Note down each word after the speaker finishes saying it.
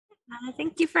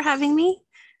Thank you for having me.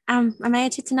 I'm Ayyā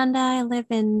Cittānandā. I live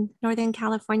in Northern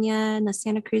California in the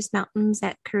Santa Cruz Mountains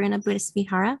at Karunā Buddhist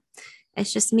Vihara.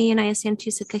 It's just me and Ayyā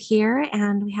Santusika here,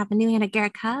 and we have a new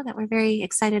Anagarika that we're very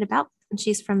excited about, and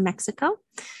she's from Mexico.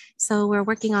 So we're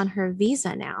working on her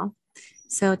visa now.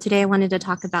 So today I wanted to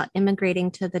talk about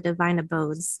immigrating to the Divine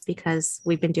Abodes because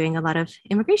we've been doing a lot of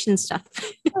immigration stuff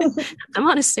at the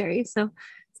monastery. So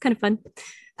it's kind of fun.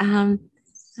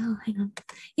 Hang on.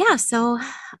 Yeah, so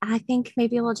I think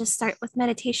maybe we'll just start with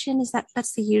meditation.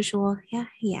 That's the usual?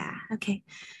 Yeah. Okay.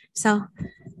 So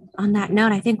on that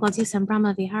note, I think we'll do some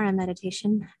Brahma Vihara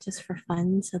meditation just for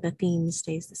fun, so the theme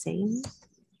stays the same.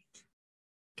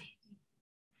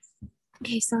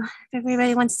 Okay, so if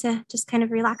everybody wants to just kind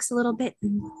of relax a little bit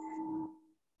and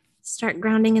start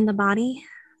grounding in the body,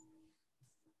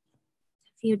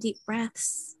 a few deep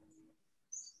breaths.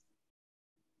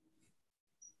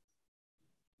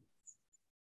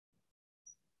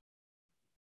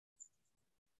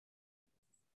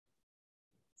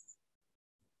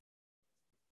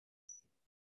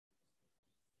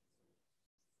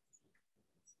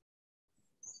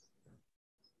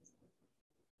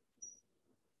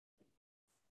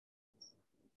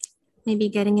 Maybe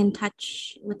getting in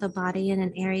touch with the body in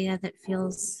an area that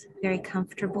feels very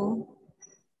comfortable.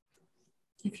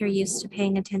 If you're used to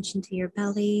paying attention to your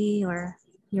belly or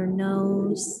your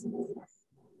nose,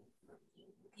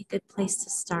 a good place to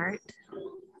start.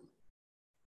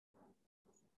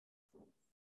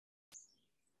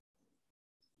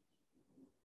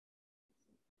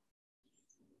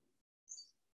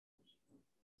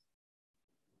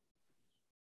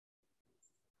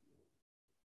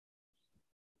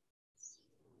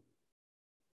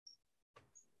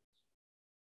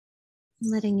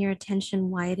 Letting your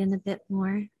attention widen a bit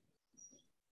more.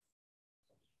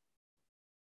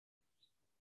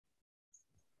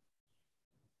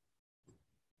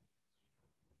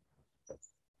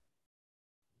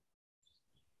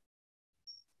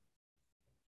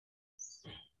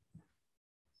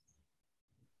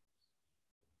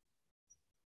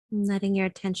 Letting your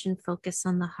attention focus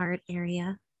on the heart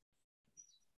area.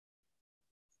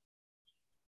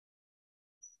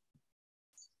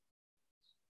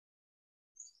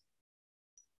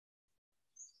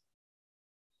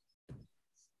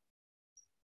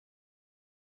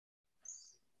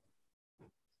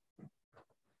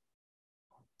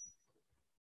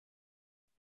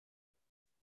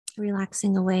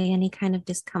 Relaxing away any kind of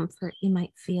discomfort you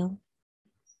might feel.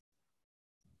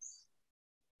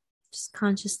 Just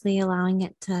consciously allowing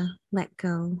it to let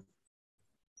go.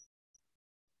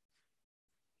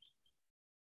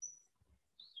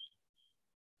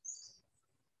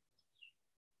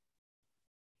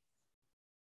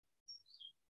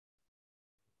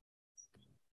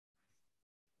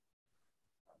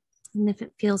 And if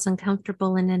it feels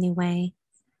uncomfortable in any way,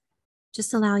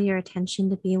 just allow your attention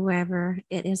to be wherever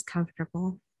it is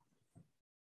comfortable.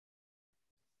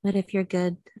 But if you're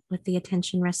good with the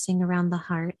attention resting around the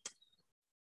heart,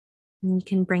 you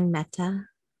can bring metta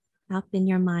up in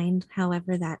your mind,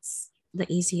 however that's the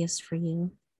easiest for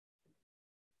you.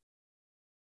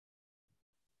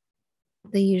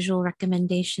 The usual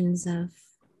recommendations of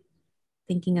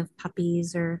thinking of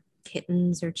puppies or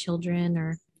kittens or children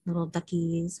or little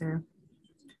duckies or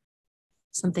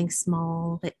something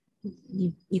small that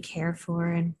you care for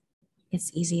and it's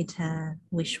easy to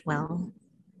wish well.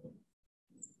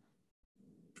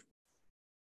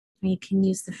 Or you can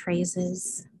use the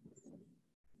phrases,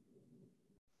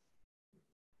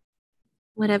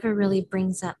 whatever really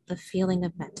brings up the feeling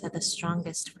of metta the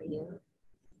strongest for you.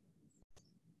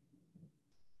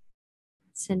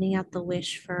 Sending out the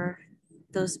wish for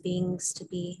those beings to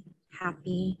be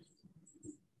happy,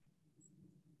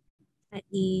 at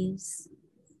ease,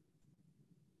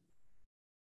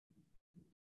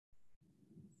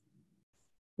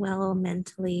 well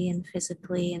mentally and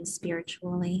physically and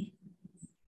spiritually.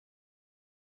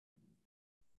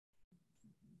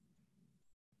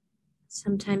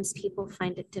 Sometimes people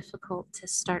find it difficult to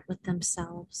start with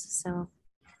themselves. So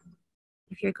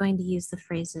if you're going to use the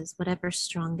phrases, whatever's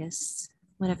strongest,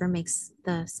 whatever makes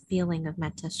the feeling of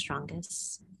metta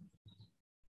strongest,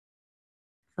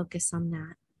 focus on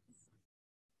that.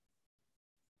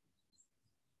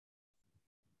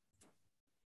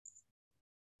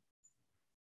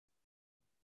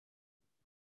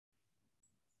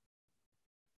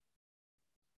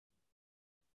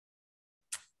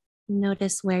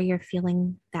 Notice where you're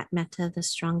feeling that metta the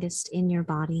strongest in your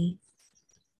body.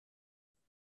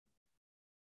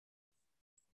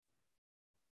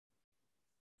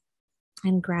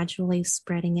 And gradually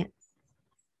spreading it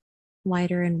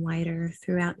wider and wider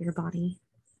throughout your body.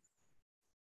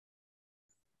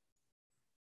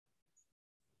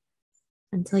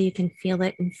 until you can feel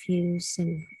it infuse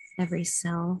in every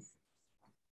cell.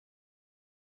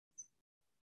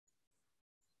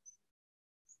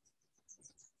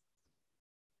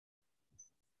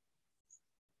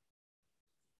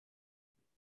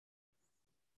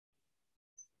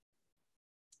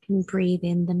 You can breathe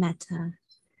in the metta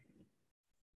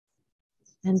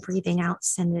and breathing out,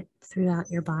 send it throughout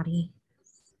your body.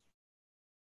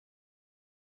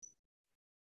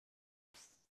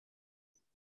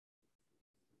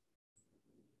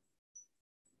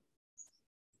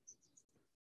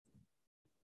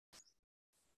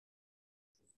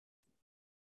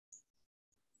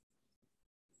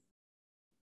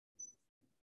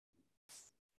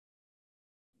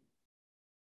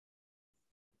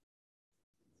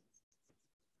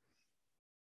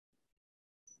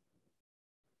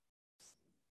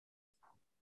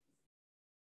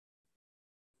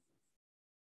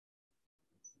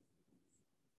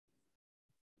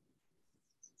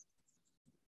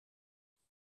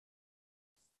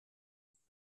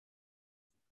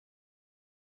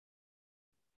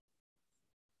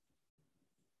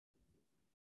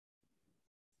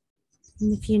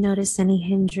 And if you notice any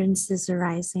hindrances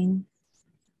arising,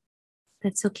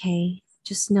 that's okay.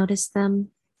 Just notice them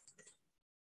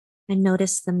and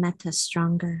notice the metta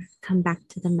stronger. Come back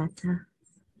to the metta.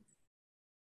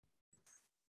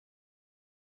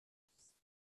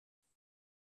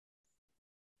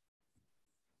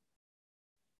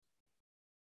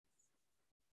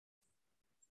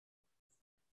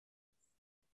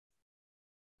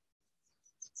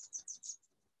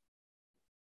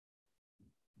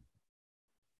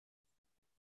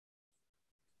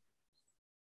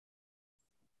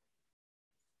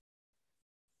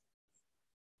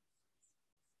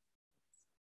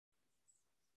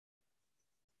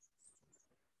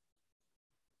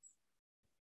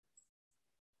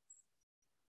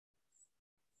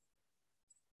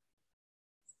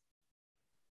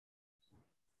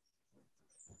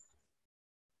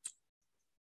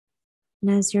 And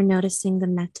as you're noticing the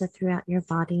metta throughout your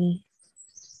body,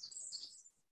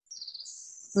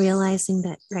 realizing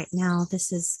that right now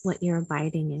this is what you're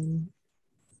abiding in.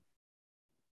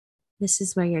 This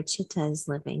is where your chitta is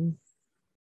living.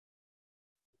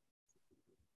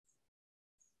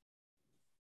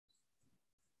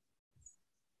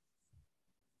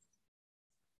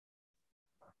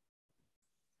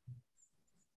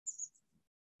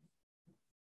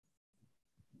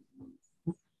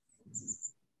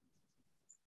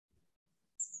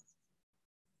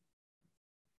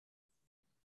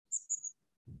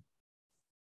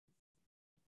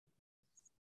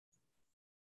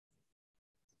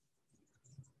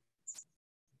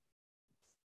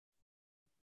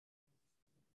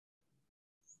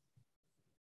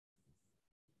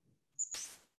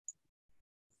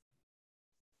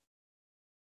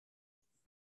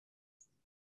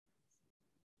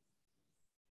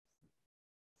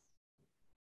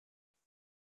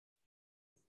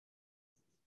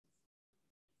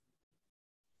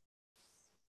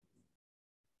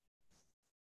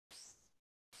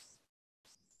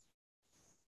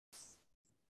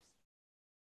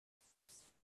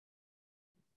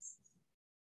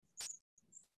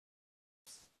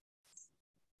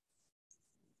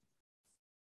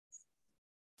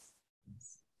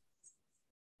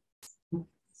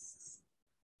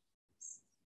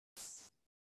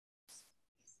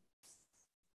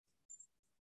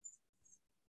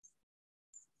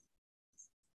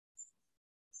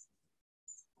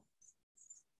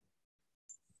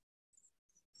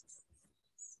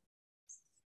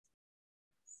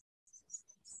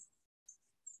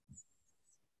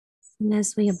 And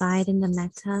as we abide in the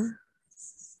metta,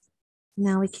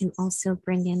 now we can also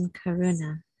bring in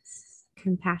Karunā,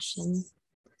 compassion,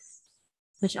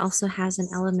 which also has an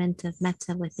element of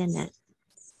metta within it.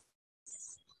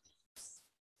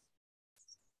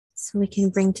 So we can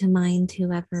bring to mind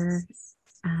whoever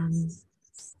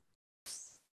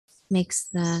makes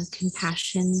the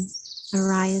compassion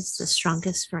arise the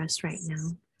strongest for us right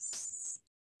now.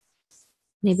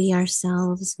 Maybe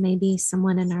ourselves, maybe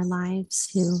someone in our lives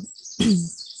who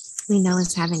we know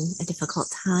is having a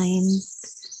difficult time.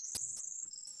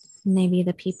 Maybe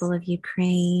the people of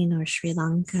Ukraine or Sri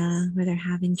Lanka where they're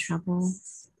having trouble.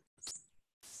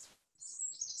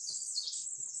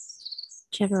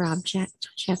 Whichever object,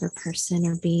 whichever person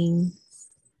or being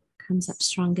comes up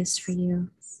strongest for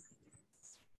you.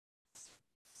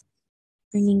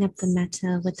 Bringing up the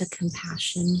metta with the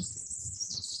compassion.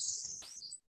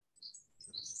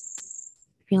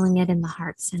 Feeling it in the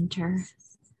heart center.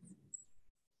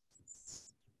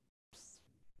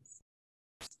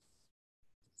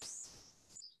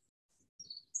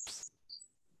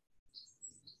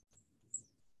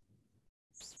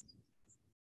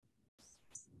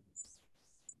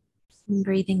 And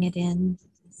breathing it in,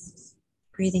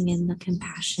 breathing in the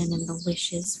compassion and the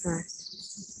wishes for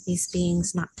these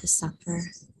beings not to suffer,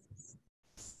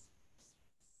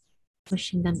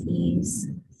 wishing them ease,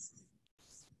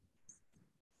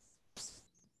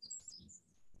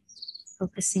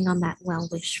 focusing on that well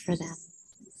wish for them,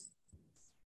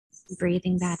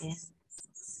 breathing that in,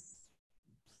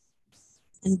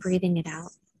 and breathing it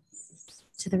out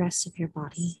to the rest of your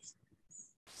body.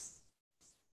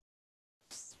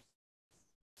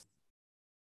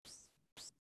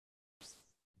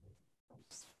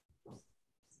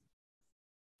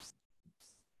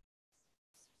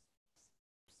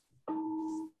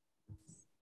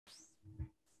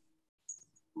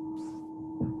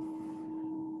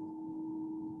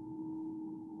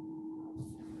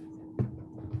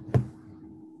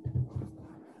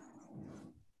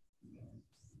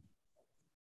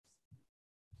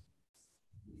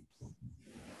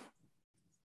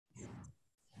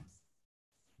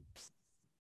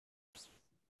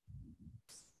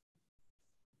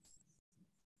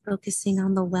 Focusing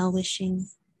on the well-wishing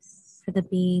for the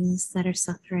beings that are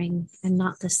suffering and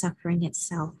not the suffering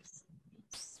itself.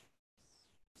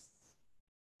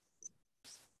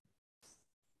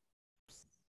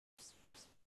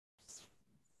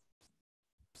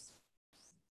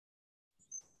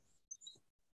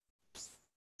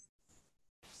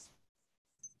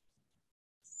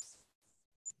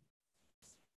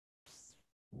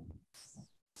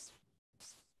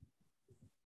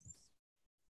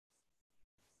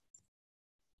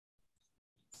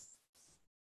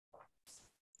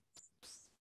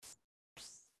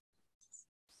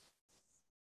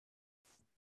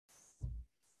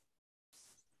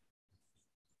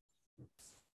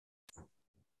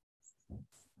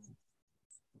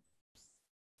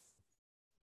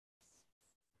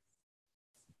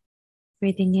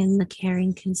 Breathing in the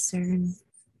caring concern.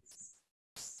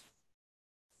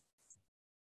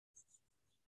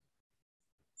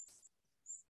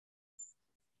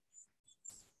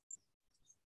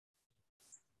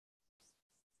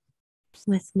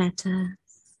 With metta,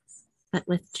 but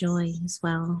with joy as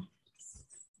well,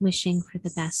 wishing for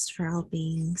the best for all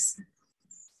beings.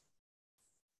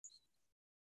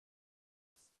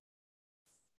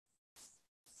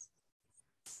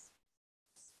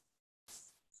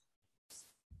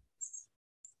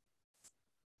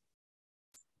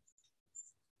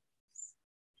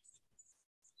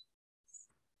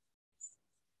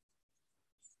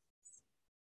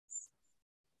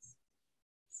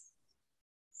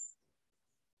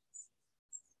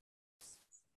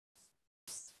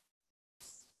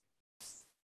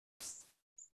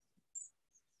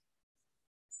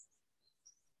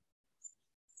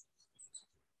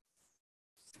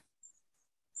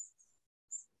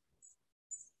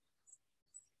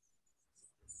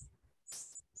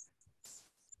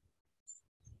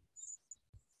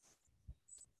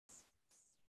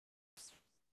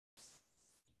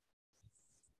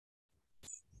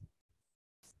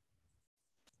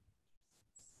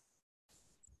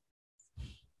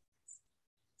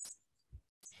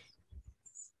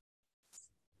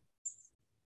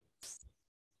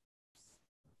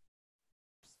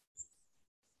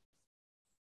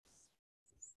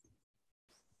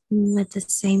 And with the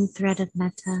same thread of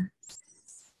metta,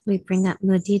 we bring up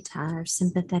muditā, or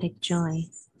sympathetic joy,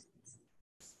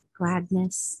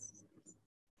 gladness,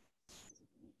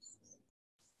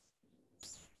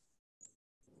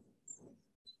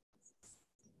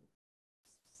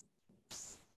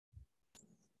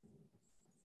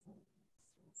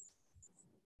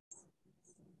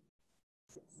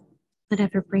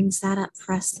 whatever brings that up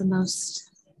for us the most.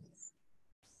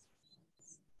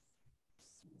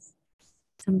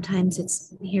 Sometimes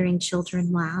it's hearing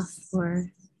children laugh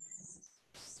or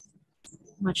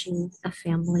watching a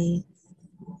family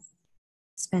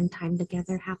spend time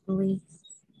together happily.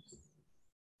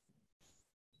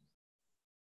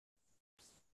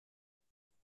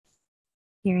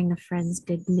 Hearing a friend's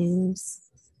good news.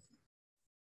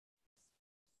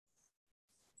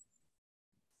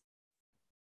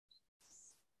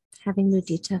 Having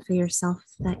mudita for yourself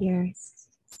that you're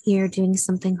here doing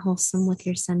something wholesome with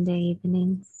your Sunday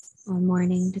evening or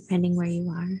morning, depending where you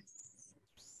are.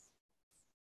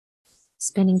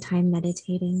 Spending time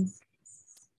meditating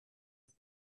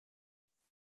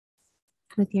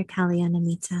with your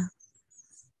Kalyanamitta.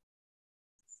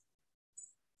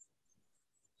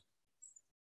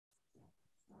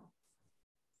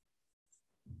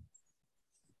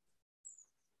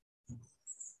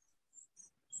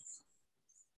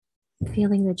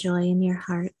 Feeling the joy in your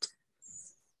heart.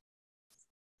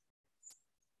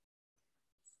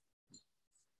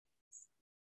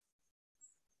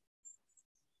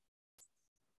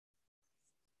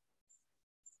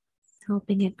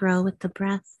 helping it grow with the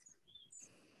breath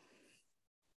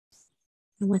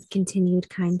and with continued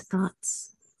kind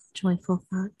thoughts, joyful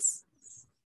thoughts.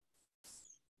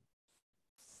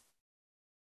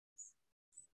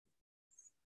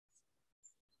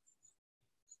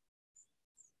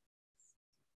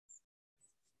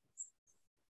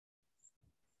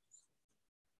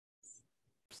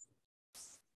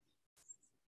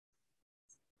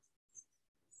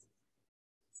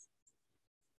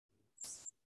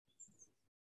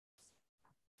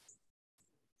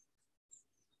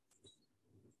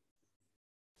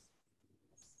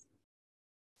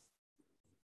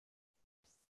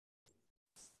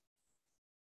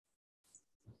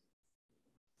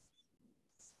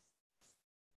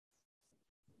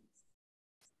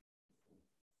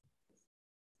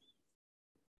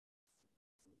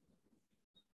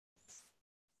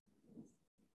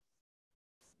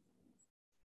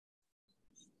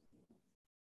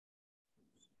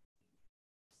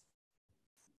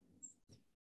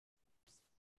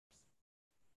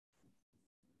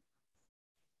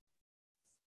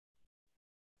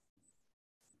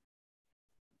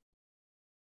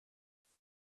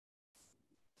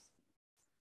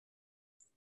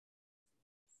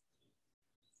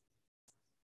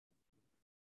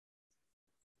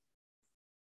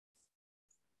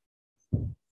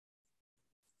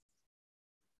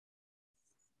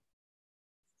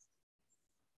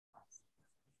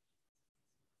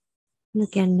 And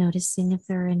again, noticing if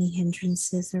there are any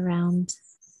hindrances around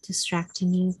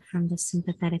distracting you from the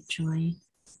sympathetic joy.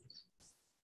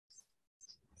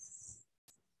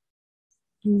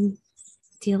 And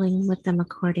dealing with them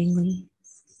accordingly.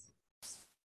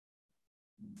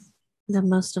 Though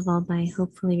most of all by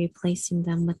hopefully replacing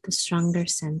them with the stronger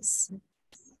sense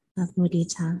of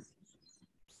mudita.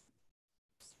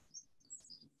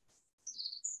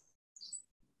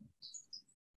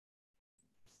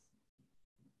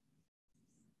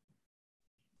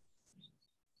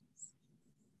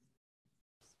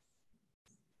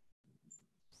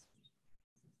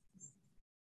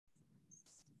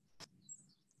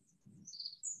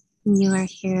 And you are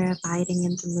here abiding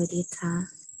in the mudita,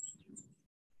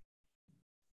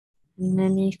 and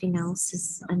anything else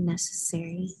is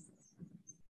unnecessary.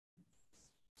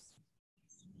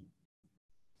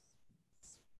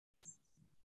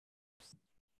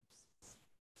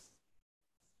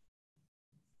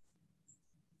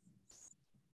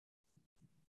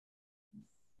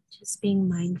 Just being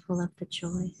mindful of the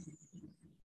joy.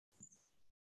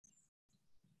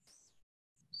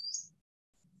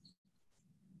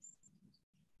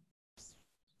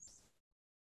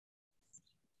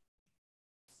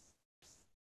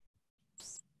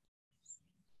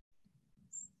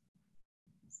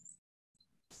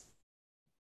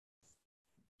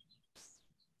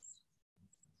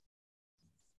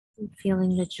 And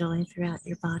feeling the joy throughout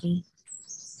your body.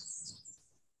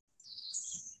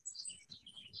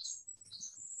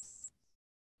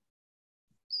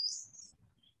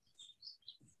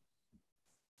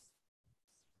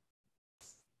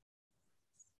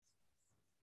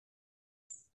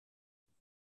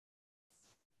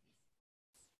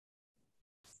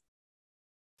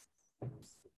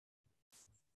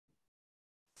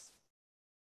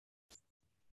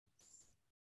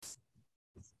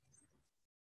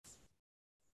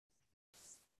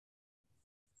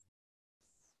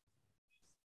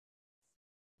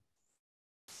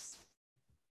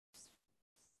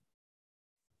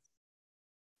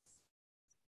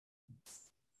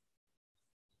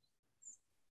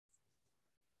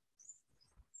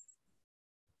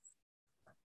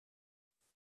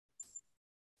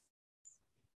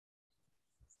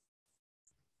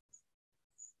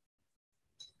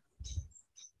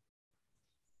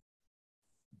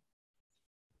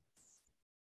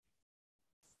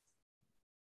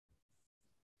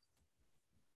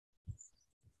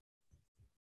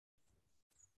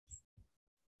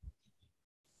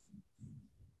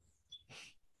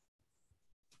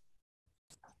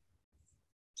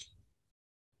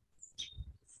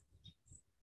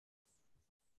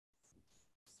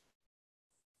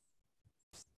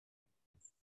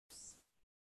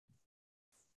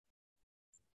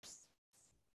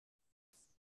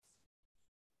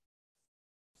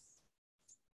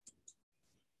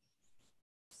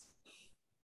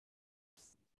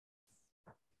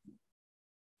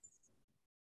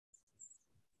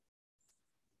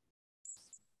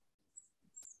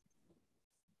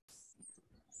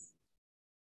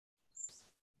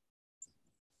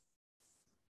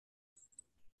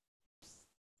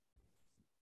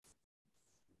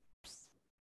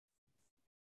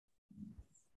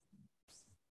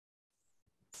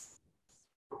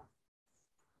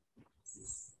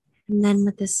 And then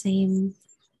with the same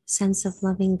sense of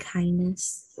loving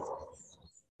kindness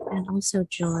and also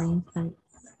joy, but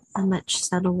a much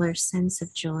subtler sense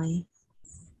of joy,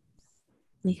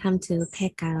 we come to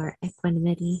Upekkhā, or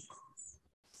equanimity.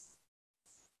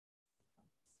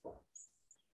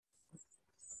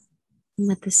 And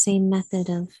with the same method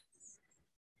of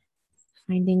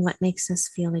finding what makes us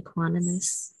feel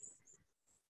equanimous.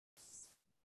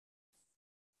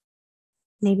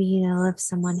 Maybe you know of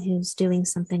someone who's doing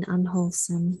something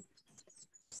unwholesome,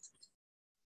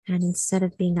 and instead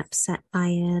of being upset by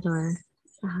it or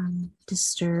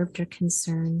disturbed or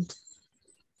concerned,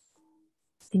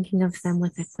 thinking of them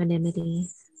with equanimity.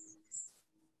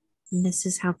 And this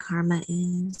is how karma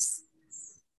is.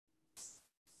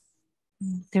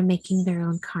 They're making their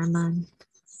own karma.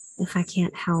 If I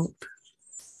can't help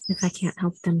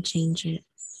them change it,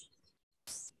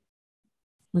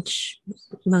 which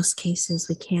most cases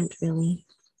we can't really,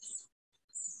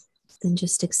 then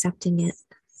just accepting it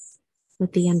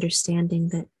with the understanding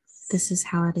that this is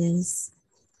how it is,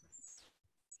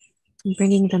 and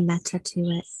bringing the metta to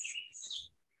it,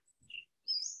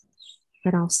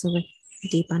 but also with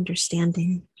deep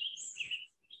understanding.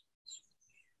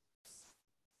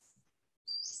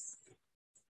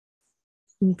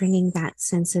 And bringing that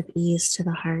sense of ease to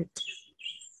the heart.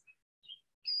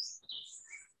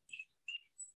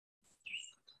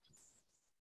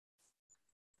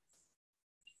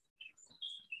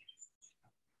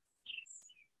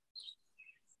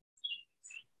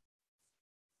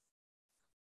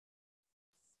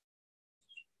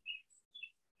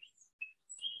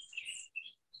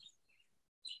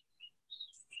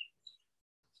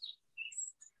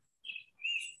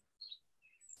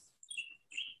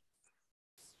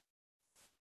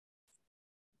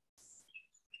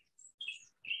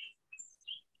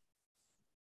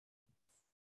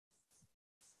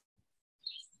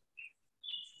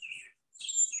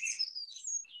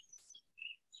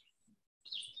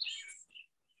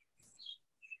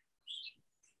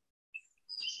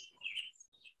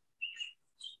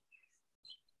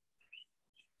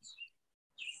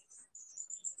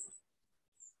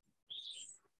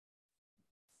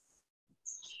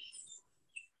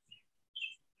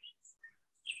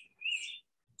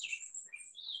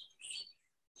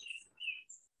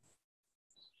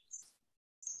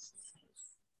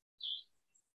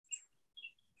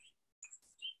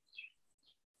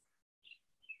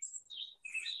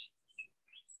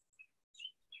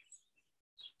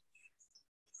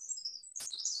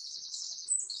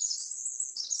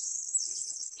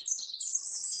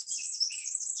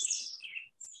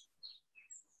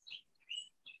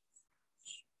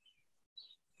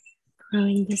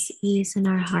 Growing this ease in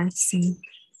our hearts and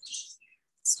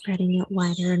spreading it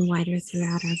wider and wider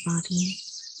throughout our body.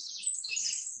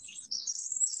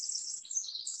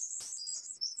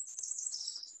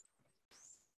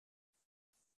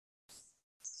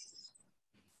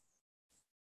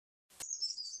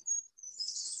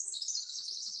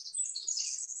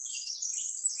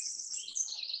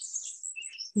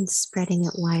 And spreading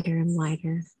it wider and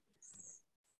wider.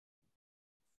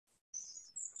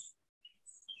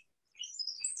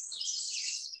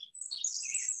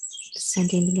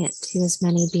 Sending it to as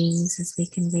many beings as we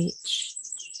can reach.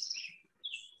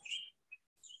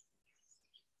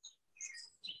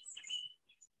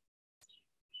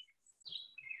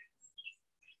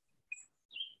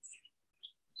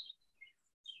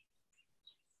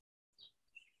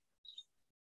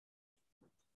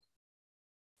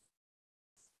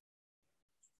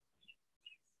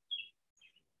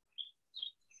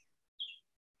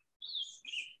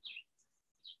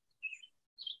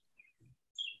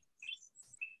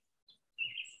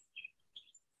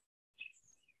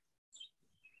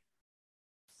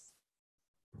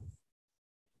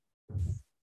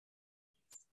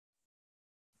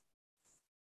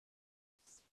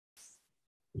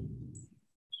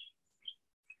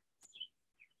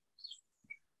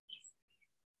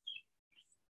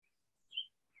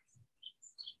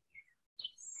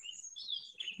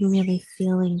 Really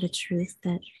feeling the truth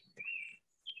that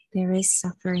there is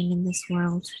suffering in this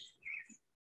world,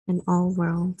 in all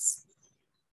worlds,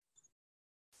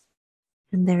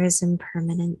 and there is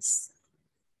impermanence,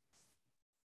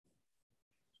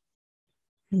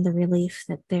 and the relief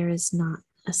that there is not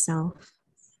a self.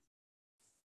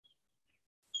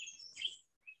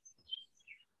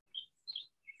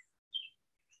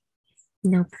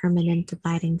 No permanent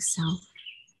abiding self.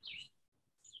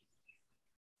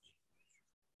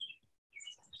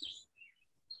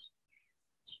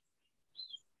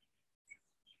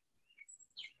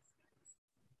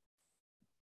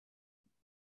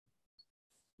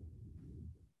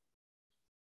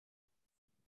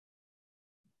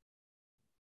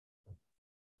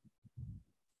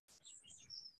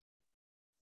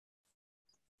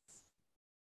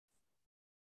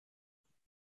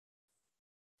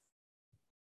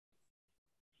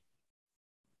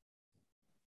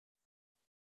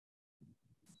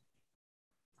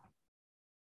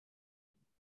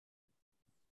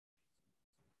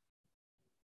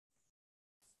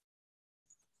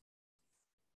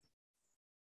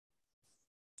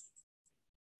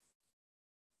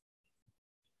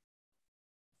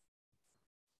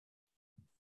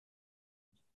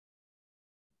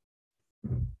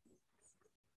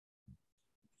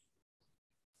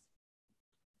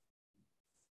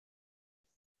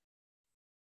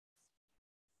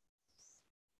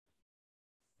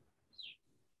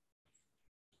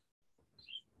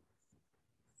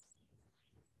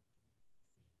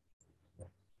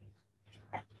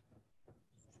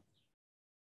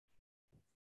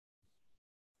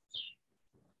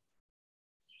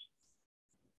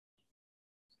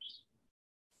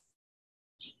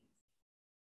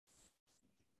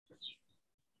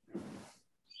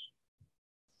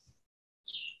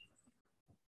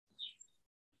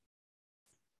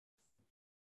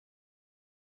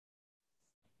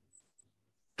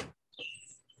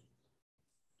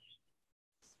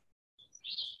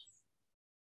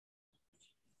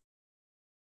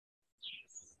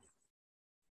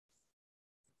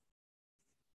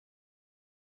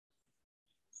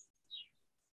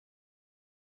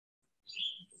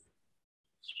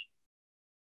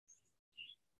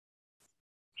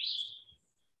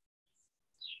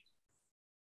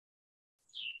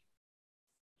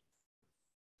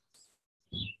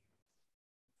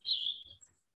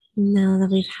 Now that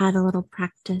we've had a little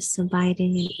practice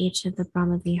abiding in each of the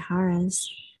Brahma Viharas,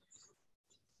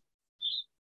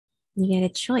 you get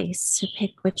a choice to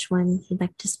pick which one you'd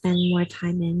like to spend more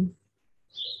time in,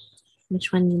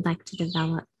 which one you'd like to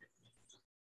develop.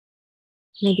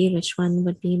 Maybe which one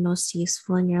would be most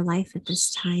useful in your life at this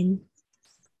time.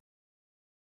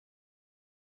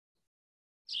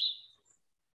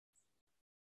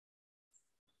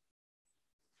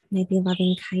 Maybe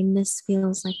loving kindness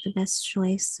feels like the best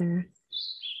choice, or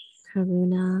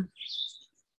Karunā,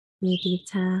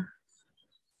 Muditā,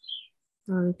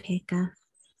 or Upekkhā.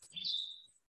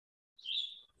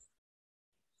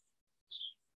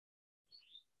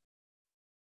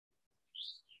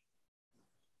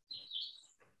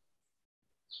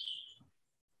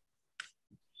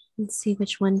 And see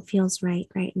which one feels right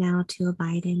now to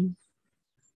abide in.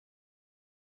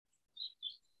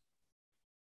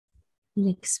 And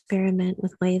experiment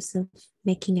with ways of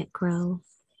making it grow,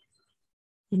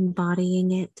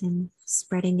 embodying it and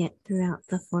spreading it throughout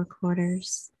the four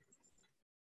quarters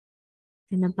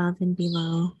and above and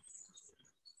below,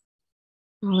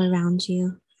 all around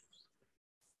you,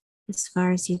 as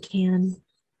far as you can.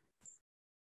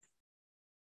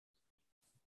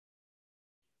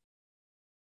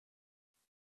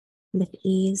 With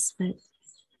ease, but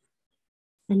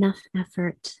enough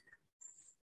effort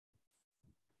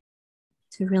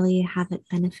to really have it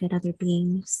benefit other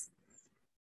beings.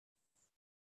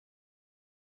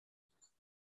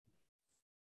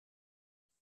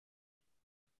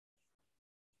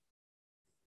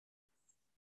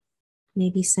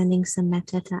 Maybe sending some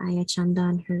metta to Ayyā Cittānandā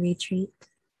on her retreat.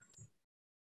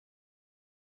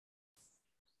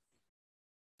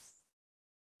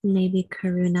 Maybe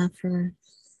Karunā for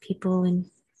people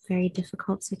in very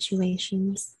difficult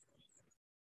situations.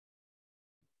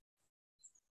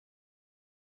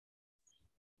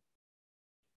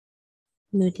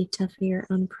 Muditā for your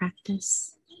own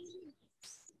practice.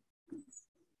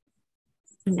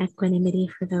 And equanimity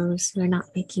for those who are not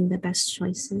making the best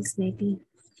choices, maybe.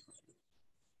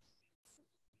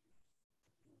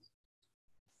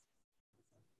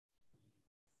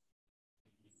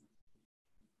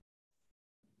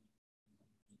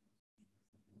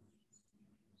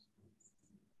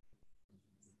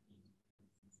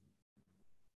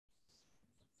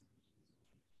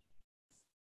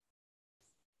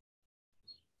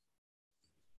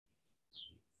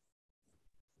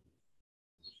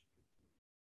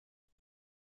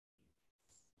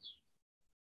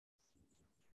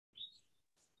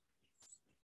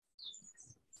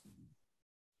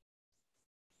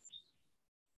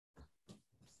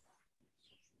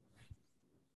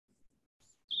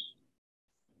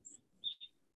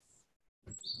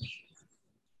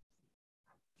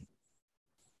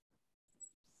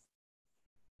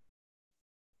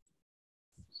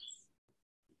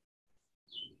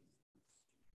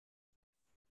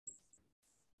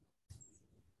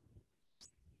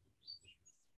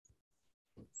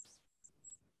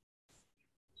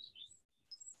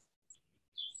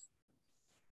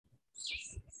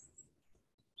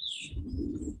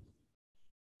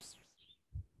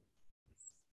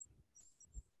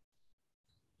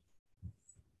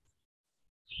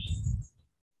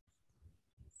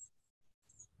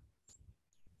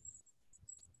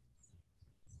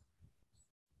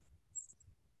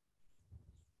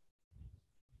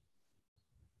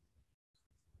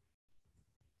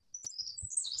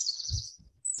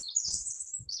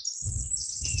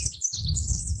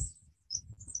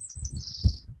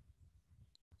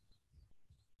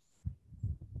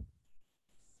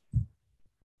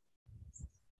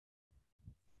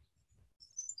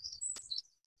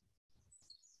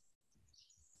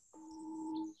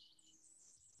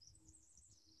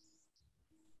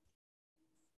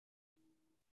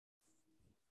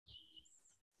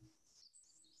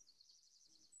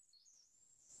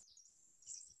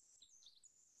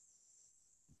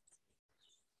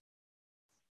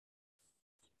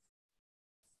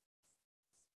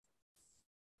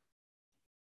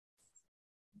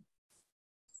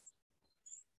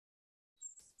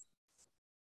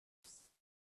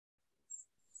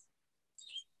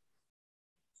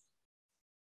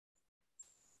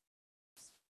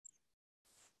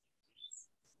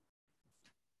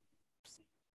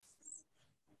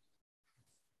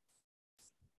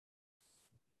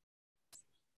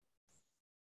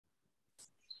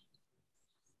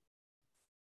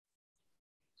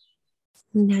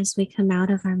 And as we come out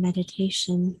of our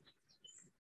meditation,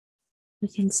 we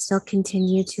can still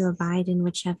continue to abide in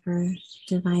whichever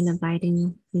divine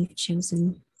abiding we've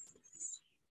chosen.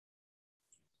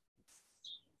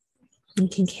 We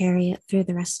can carry it through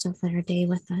the rest of our day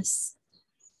with us.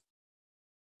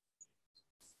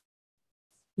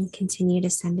 and continue to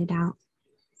send it out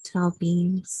to all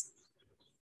beings.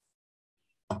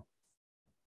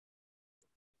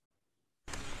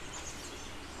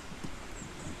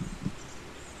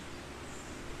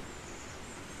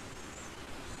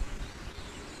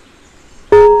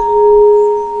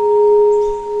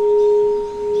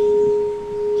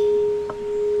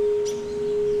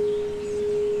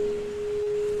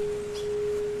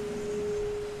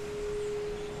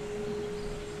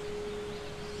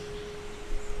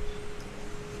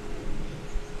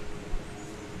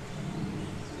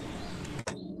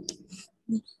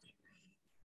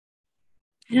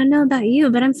 I don't know about you,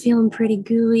 but I'm feeling pretty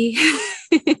gooey.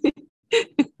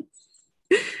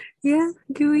 Yeah,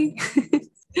 gooey.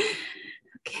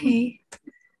 Okay.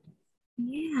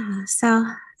 Yeah. So,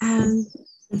 yeah,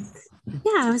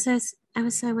 I was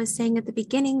saying at the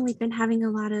beginning, we've been having a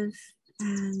lot of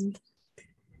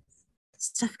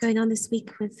stuff going on this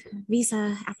week with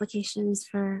visa applications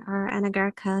for our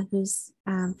anagarika who's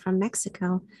from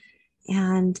Mexico,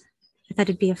 and I thought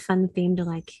it'd be a fun theme to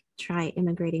like try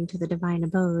immigrating to the Divine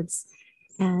Abodes.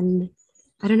 And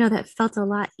I don't know, that felt a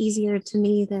lot easier to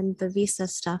me than the visa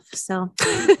stuff. So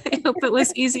I hope it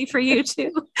was easy for you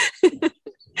too.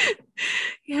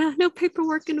 Yeah, no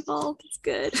paperwork involved. It's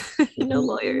good. No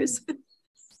lawyers.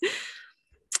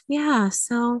 Yeah,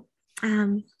 so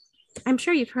I'm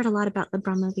sure you've heard a lot about the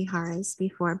Brahma Viharas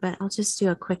before, but I'll just do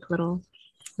a quick little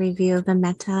review of the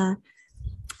Metta,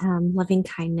 loving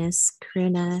kindness.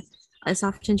 Karunā is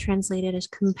often translated as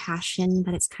compassion,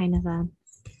 but it's kind of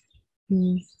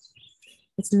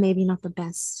it's maybe not the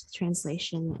best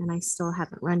translation, and I still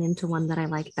haven't run into one that I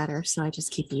like better, so I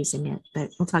just keep using it, but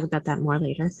we'll talk about that more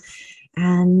later.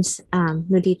 And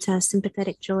Muditā,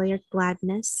 sympathetic joy or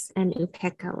gladness, and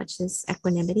Upekkhā, which is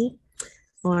equanimity,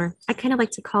 or I kind of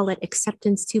like to call it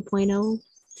acceptance 2.0.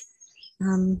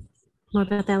 More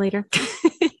about that later.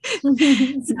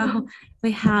 So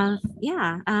we have,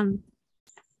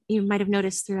 you might have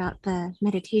noticed throughout the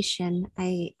meditation,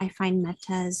 I find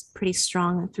metta is pretty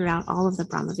strong throughout all of the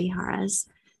Brahma Viharas.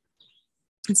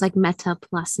 It's like metta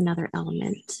plus another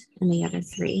element in the other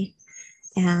three.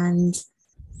 And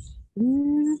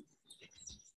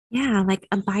like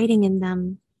abiding in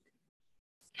them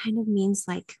kind of means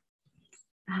like,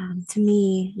 to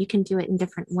me, you can do it in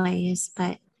different ways,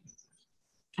 but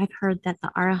I've heard that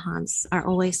the arahants are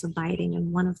always abiding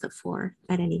in one of the four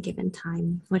at any given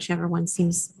time, whichever one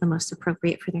seems the most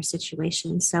appropriate for their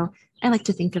situation. So I like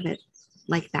to think of it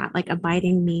like that. Like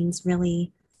abiding means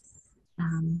really,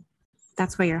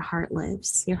 that's where your heart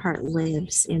lives. Your heart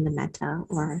lives in the metta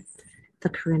or the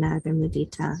karuna, the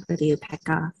mudita, or the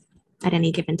upekkhā at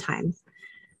any given time.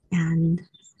 And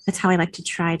that's how I like to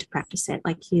try to practice it.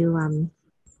 Like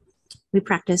we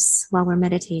practice while we're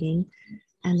meditating,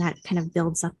 and that kind of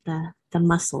builds up the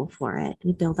muscle for it.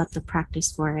 We build up the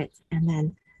practice for it, and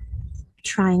then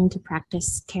trying to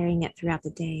practice carrying it throughout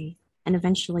the day. And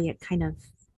eventually it kind of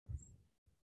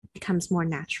becomes more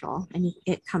natural, and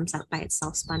it comes out by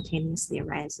itself, spontaneously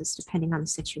arises depending on the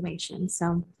situation.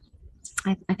 So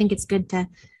I think it's good to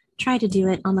try to do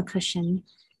it on the cushion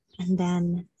and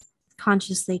then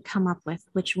consciously come up with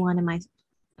which one is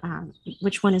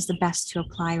the best to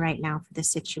apply right now for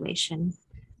this situation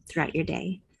throughout your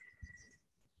day.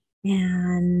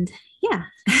 And yeah,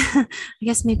 I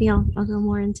guess maybe I'll go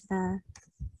more into the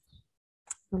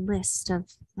list of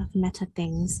metta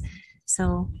things.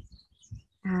 So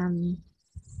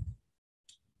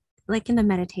like in the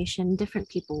meditation, different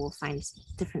people will find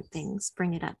different things,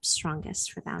 bring it up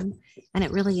strongest for them. And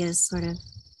it really is sort of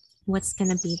what's going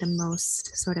to be the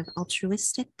most sort of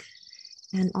altruistic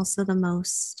and also the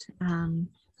most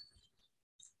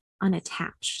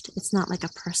unattached. It's not like a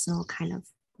personal kind of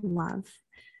love.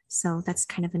 So that's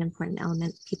kind of an important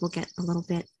element. People get a little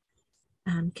bit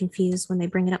confused when they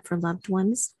bring it up for loved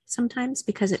ones sometimes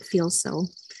because it feels so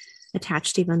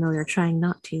attached, even though they're trying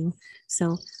not to.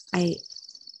 So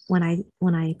when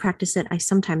I practice it, I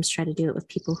sometimes try to do it with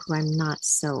people who I'm not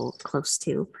so close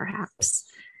to, perhaps,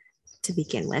 to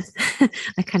begin with.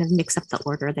 I kind of mix up the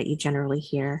order that you generally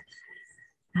hear,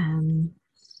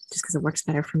 just because it works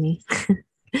better for me.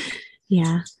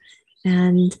 Yeah,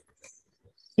 and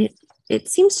it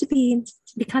seems to be,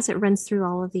 because it runs through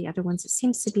all of the other ones, it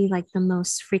seems to be like the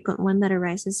most frequent one that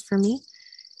arises for me.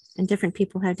 And different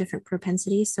people have different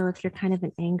propensities. So if you're kind of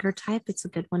an anger type, it's a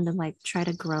good one to like try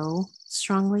to grow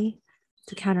strongly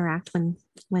to counteract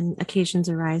when occasions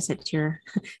arise that your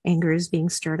anger is being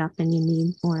stirred up and you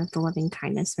need more of the loving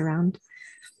kindness around.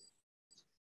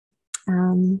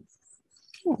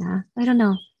 Yeah, I don't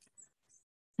know.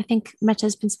 I think metta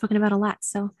has been spoken about a lot,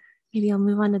 so maybe I'll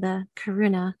move on to the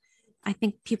karuna. I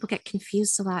think people get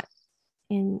confused a lot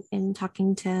in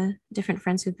talking to different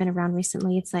friends who've been around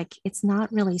recently, it's like it's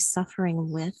not really suffering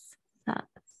with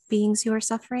beings who are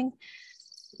suffering.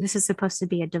 This is supposed to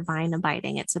be a divine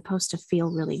abiding. It's supposed to feel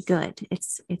really good.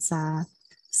 It's a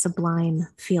sublime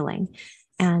feeling.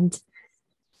 And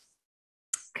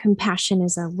compassion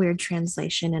is a weird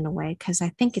translation in a way, because I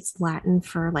think it's Latin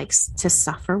for like to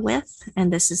suffer with,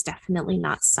 and this is definitely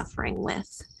not suffering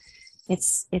with.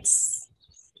 It's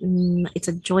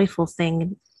a joyful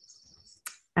thing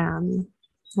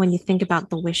when you think about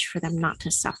the wish for them not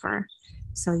to suffer.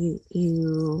 So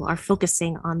you are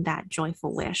focusing on that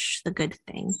joyful wish, the good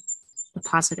thing, the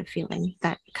positive feeling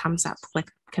that comes up with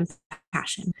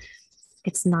compassion.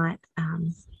 It's not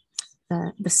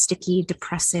the sticky,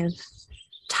 depressive,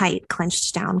 tight,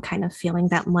 clenched down kind of feeling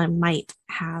that one might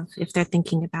have if they're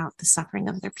thinking about the suffering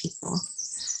of their people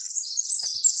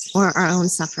or our own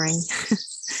suffering.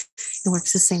 It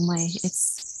works the same way.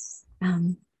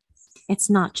 It's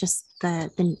not just the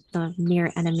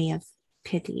near enemy of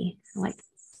pity, like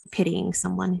pitying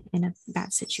someone in a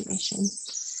bad situation.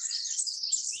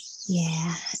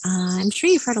 Yeah, I'm sure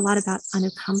you've heard a lot about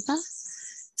anukampa.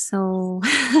 So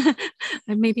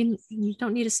maybe you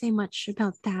don't need to say much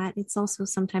about that. It's also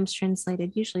sometimes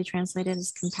usually translated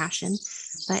as compassion,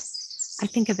 but I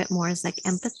think of it more as like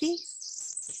empathy.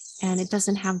 And it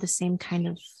doesn't have the same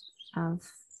kind of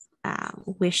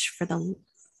wish for the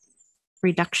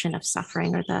reduction of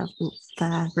suffering or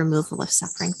the removal of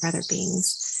suffering for other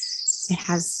beings. It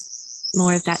has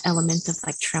more of that element of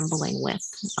like trembling with,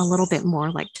 a little bit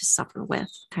more like to suffer with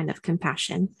kind of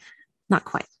compassion. Not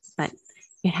quite, but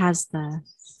it has the,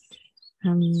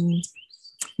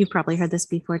 you've probably heard this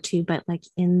before too, but like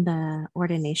in the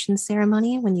ordination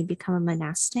ceremony, when you become a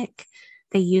monastic,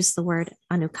 they use the word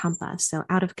anukampa. So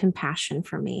out of compassion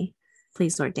for me,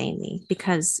 please ordain me,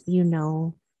 because you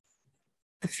know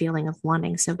the feeling of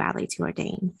wanting so badly to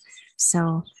ordain.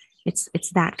 So it's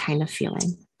that kind of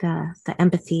feeling, the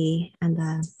empathy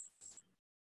and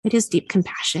it is deep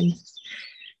compassion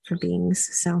for beings.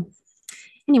 So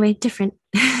anyway, different,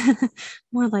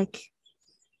 more like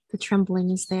the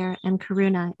trembling is there, and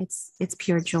Karunā, it's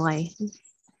pure joy.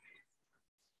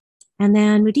 And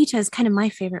then Muditā is kind of my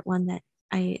favorite one that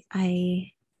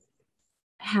I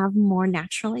have more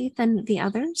naturally than the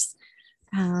others.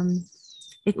 I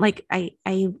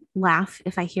laugh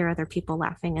if I hear other people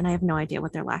laughing, and I have no idea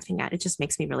what they're laughing at. It just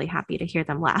makes me really happy to hear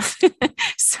them laugh.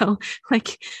 So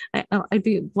like I'd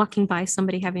be walking by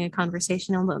somebody having a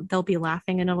conversation, and they'll be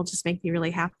laughing, and it'll just make me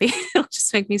really happy. It'll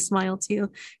just make me smile too,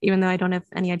 even though I don't have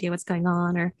any idea what's going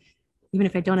on, or even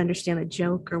if I don't understand the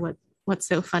joke or what's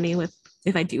so funny with,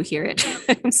 if I do hear it,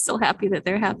 I'm still happy that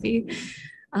they're happy.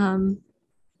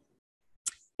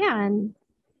 Yeah,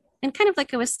 and kind of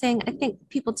like I was saying, I think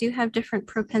people do have different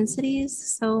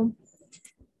propensities. So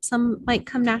some might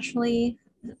come naturally.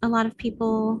 A lot of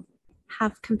people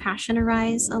have compassion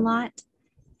arise a lot.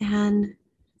 And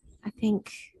I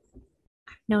think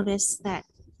I've noticed that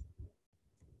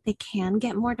they can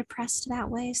get more depressed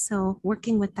that way. So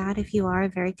working with that, if you are a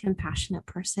very compassionate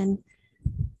person,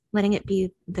 letting it be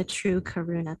the true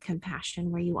Karunā compassion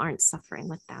where you aren't suffering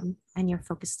with them and you're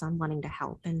focused on wanting to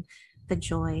help and the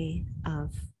joy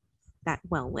of that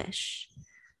well wish.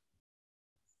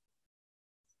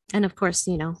 And of course,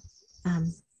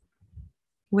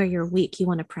 where you're weak, you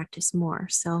want to practice more.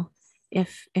 So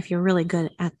if you're really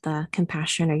good at the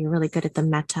compassion or you're really good at the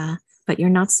metta, but you're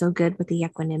not so good with the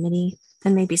equanimity,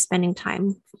 then maybe spending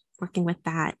time working with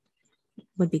that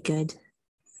would be good.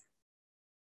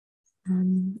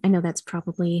 I know that's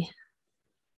probably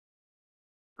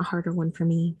a harder one for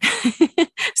me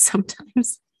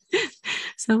sometimes.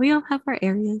 So we all have our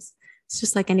areas. It's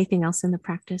just like anything else in the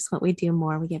practice. What we do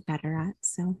more, we get better at.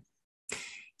 So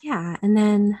yeah. And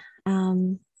then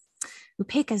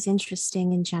Upekkhā is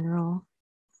interesting in general.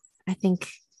 I think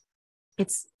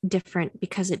it's different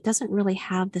because it doesn't really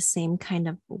have the same kind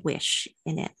of wish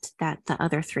in it that the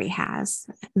other three has.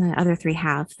 And the other three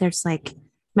have. There's like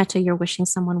metta, you're wishing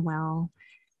someone well.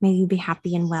 May you be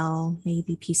happy and well. May you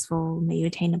be peaceful. May you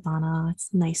attain nibbana.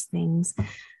 It's nice things.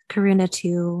 Karunā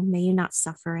too. May you not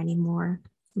suffer anymore.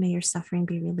 May your suffering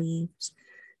be relieved.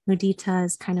 Muditā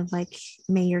is kind of like,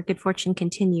 may your good fortune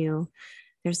continue.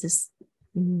 There's this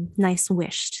nice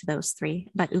wish to those three.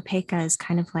 But Upekkhā is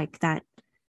kind of like that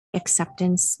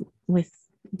acceptance with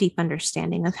deep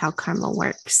understanding of how karma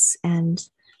works. And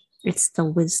it's the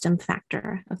wisdom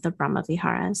factor of the Brahma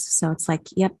Viharas. So it's like,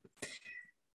 yep,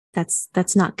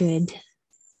 that's not good,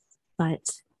 but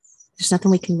there's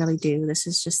nothing we can really do. This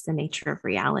is just the nature of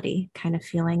reality kind of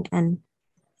feeling. And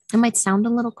it might sound a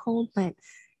little cold, but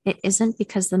it isn't,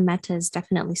 because the metta is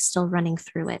definitely still running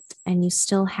through it. And you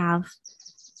still have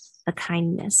the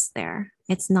kindness there.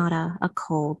 It's not a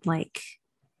cold, like,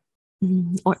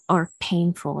 or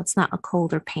painful. It's not a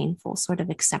cold or painful sort of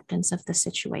acceptance of the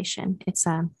situation. It's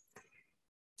a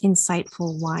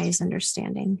insightful, wise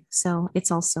understanding. So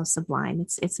it's also sublime.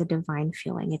 It's a divine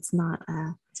feeling. It's not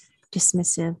a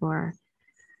dismissive or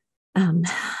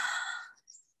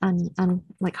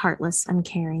like heartless,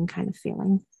 uncaring kind of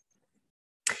feeling.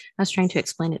 I was trying to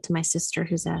explain it to my sister,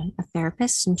 who's a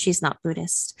therapist, and she's not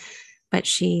Buddhist, but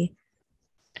she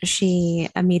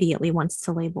immediately wants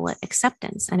to label it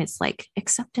acceptance, and it's like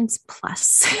acceptance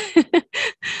plus.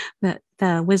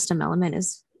 The wisdom element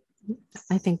is,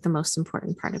 I think, the most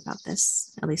important part about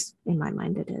this. At least in my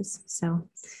mind, it is. So,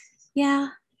 yeah,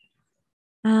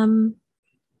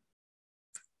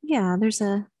 there's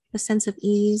a sense of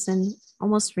ease and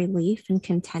almost relief and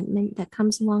contentment that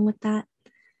comes along with that.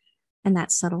 And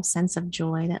that subtle sense of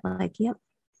joy that, like, yep,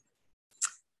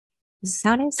 this is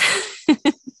how it is.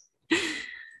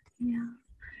 Yeah.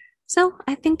 So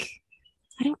I think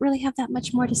I don't really have that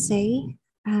much more to say.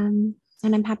 And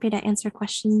I'm happy to answer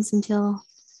questions until,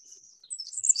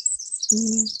 I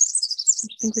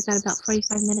think we've got about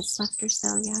 45 minutes left or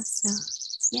so. Yeah. So,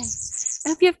 yeah. I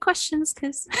hope you have questions,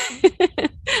 because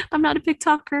I'm not a big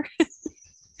talker.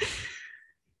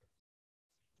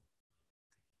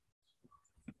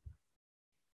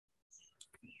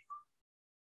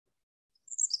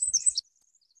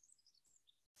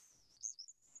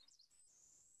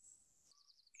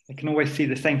 I can always see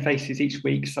the same faces each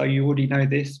week, so you already know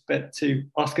this, but to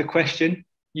ask a question,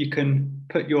 you can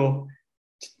put your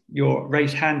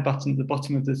raise hand button at the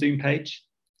bottom of the Zoom page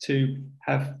to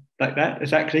have like that,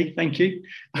 exactly, thank you.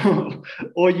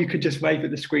 Or you could just wave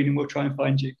at the screen and we'll try and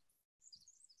find you.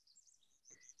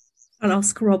 I'll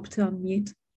ask Rob to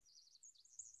unmute.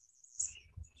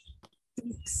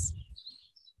 Thanks.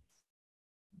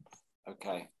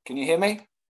 Okay, can you hear me?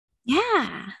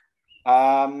 Yeah.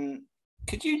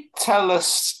 Could you tell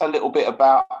us a little bit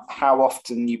about how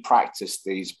often you practice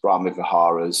these Brahma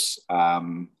Viharas,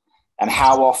 and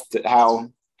how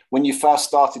when you first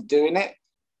started doing it,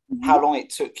 how long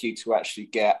it took you to actually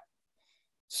get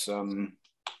some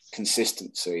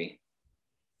consistency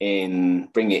in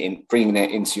bringing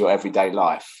it into your everyday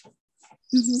life?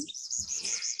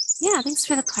 Yeah, thanks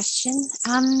for the question.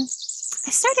 I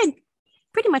started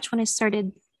pretty much when I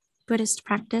started Buddhist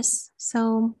practice.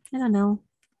 So I don't know,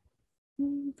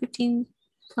 15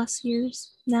 plus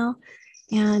years now.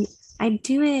 And I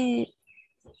do it,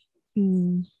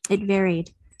 it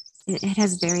varied. It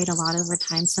has varied a lot over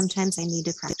time. Sometimes I need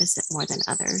to practice it more than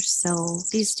others. So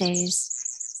these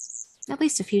days, at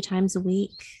least a few times a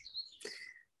week.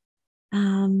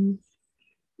 To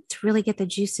really get the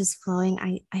juices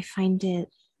flowing, I find it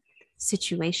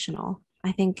situational.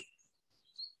 I think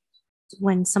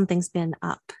when something's been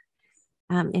up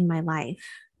in my life,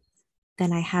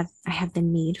 then I have the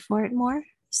need for it more.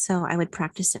 So I would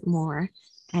practice it more,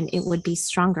 and it would be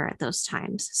stronger at those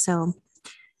times. So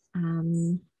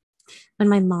when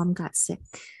my mom got sick,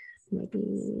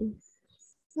 maybe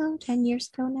 10 years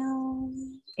ago now,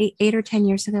 eight or 10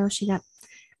 years ago, she got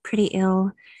pretty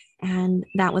ill. And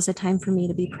that was a time for me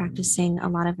to be practicing a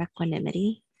lot of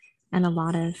equanimity and a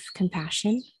lot of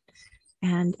compassion.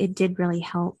 And it did really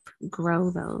help grow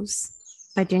those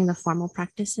by doing the formal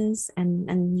practices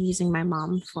and using my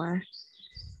mom for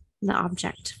the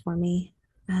object for me.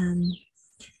 And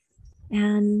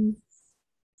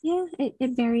yeah,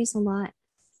 it varies a lot.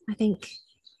 I think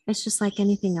it's just like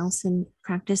anything else in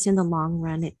practice. In the long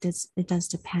run, it does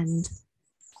depend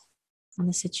on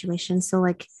the situation. So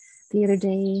like the other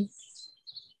day,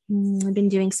 I've been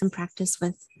doing some practice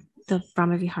with the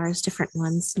Brahma Viharas, different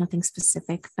ones, nothing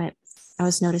specific, but I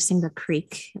was noticing the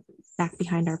creek back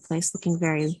behind our place looking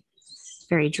very,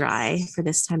 very dry for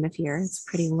this time of year. It's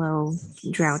pretty low,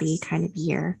 droughty kind of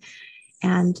year.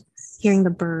 And hearing the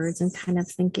birds and kind of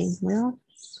thinking, well,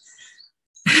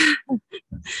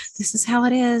 this is how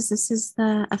it is. This is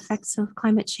the effects of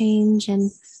climate change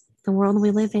and the world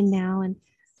we live in now. And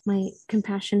my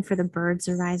compassion for the birds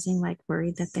arising, like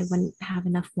worried that they wouldn't have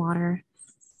enough water,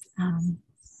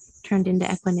 turned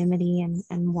into equanimity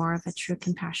and more of a true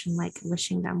compassion, like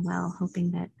wishing them well,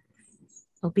 hoping that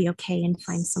they'll be okay and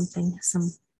find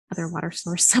some other water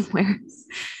source somewhere.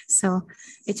 So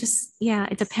it just,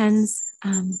 it depends.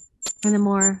 And the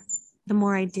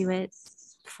more I do it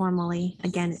formally,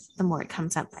 again, the more it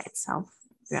comes up by itself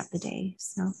throughout the day.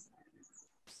 So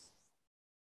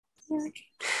yeah.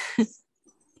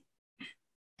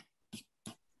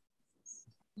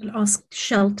 I'll ask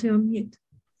Shell to unmute.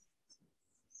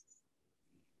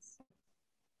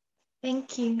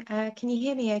 Thank you. Can you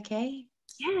hear me okay?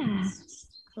 Yeah.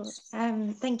 Cool.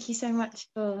 Thank you so much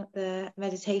for the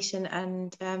meditation,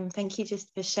 and thank you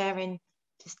just for sharing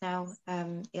just now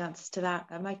the answers to that.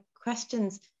 My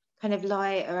questions kind of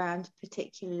lie around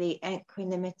particularly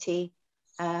equanimity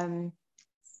and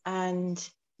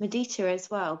mudita as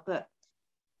well, but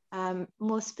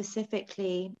more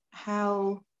specifically,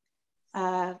 how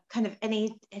kind of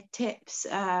any tips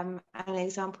and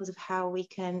examples of how we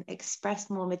can express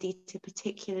more mudita,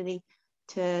 particularly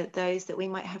to those that we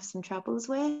might have some troubles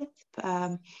with,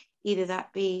 either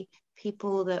that be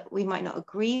people that we might not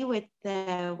agree with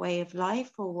their way of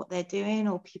life or what they're doing,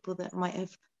 or people that might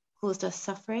have caused us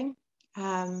suffering,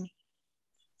 and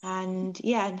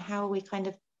how we kind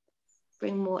of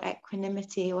bring more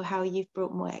equanimity, or how you've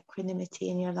brought more equanimity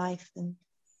in your life, and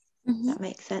that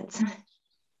makes sense.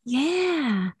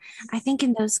 Yeah, I think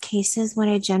in those cases, what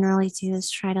I generally do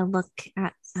is try to look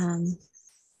at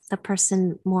the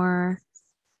person more,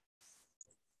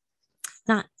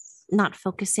 not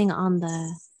focusing on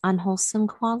the unwholesome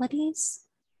qualities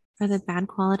or the bad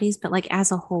qualities, but like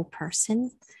as a whole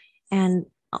person, and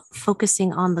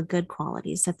focusing on the good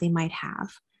qualities that they might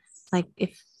have. Like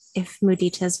if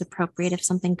mudita is appropriate, if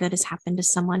something good has happened to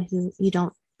someone who you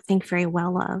don't think very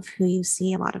well of, who you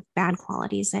see a lot of bad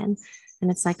qualities in, and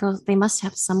it's like, oh, they must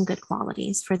have some good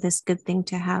qualities for this good thing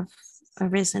to have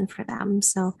arisen for them.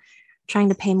 So trying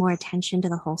to pay more attention to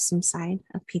the wholesome side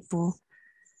of people,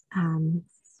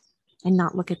 and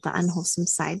not look at the unwholesome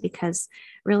side, because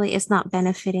really it's not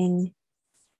benefiting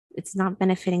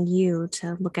you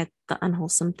to look at the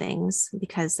unwholesome things,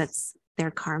 because that's their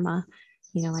karma.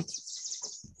 Like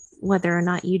whether or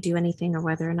not you do anything or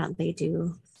whether or not they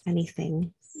do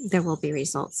anything, there will be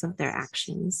results of their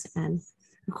actions. And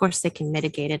of course they can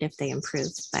mitigate it if they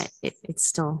improve, but it's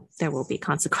still, there will be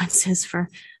consequences for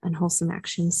unwholesome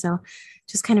actions. So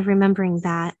just kind of remembering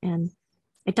that, and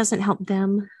it doesn't help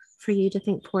them for you to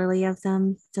think poorly of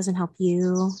them. It doesn't help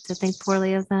you to think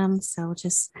poorly of them. So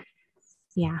just,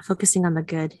 focusing on the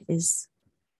good is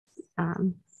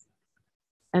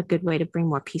a good way to bring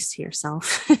more peace to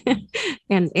yourself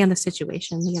and the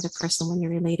situation, the other person, when you're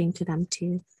relating to them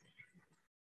too.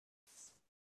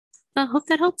 I hope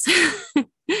that helps.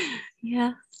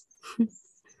 Yeah.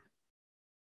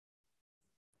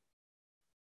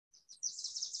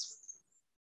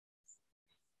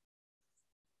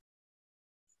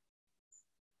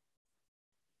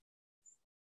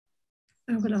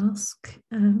 I will ask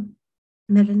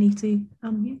Melanie to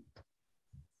unmute.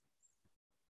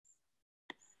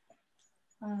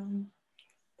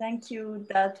 Thank you.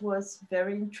 That was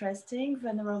very interesting,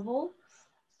 Venerable.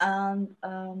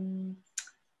 And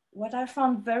what I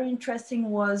found very interesting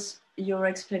was your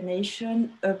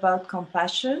explanation about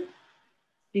compassion,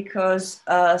 because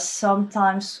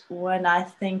sometimes when I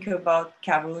think about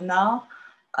Karunā,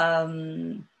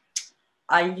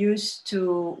 I used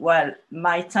to,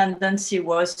 my tendency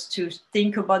was to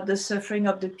think about the suffering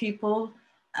of the people,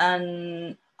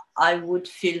 and I would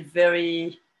feel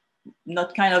very,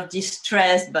 not kind of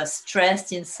distressed, but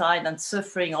stressed inside and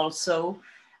suffering also.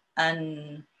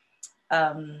 And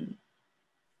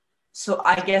so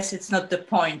I guess it's not the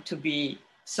point to be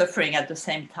suffering at the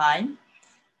same time.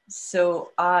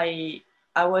 So I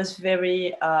was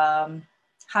very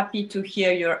happy to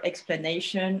hear your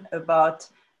explanation about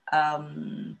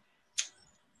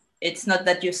it's not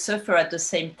that you suffer at the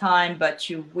same time, but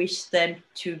you wish them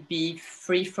to be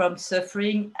free from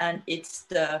suffering. And it's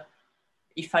the,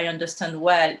 if I understand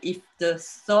well, if the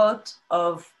thought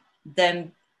of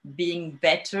them being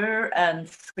better and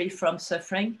free from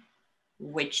suffering,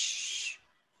 which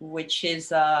we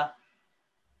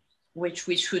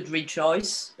should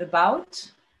rejoice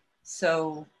about.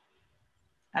 So,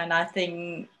 and I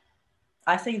think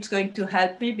it's going to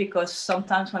help me, because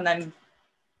sometimes when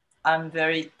I'm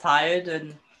very tired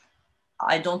and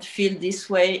I don't feel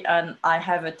this way, and I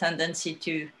have a tendency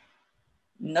to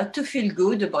not to feel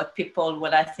good about people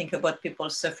when I think about people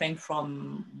suffering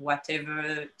from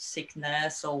whatever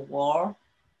sickness or war.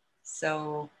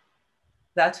 So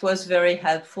that was very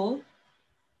helpful.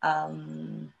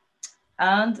 My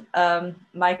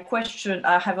question,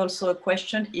 I have also a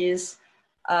question, is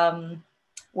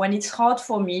when it's hard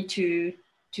for me to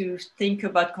think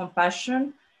about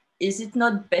compassion, is it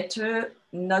not better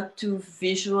not to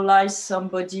visualize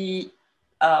somebody,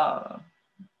 a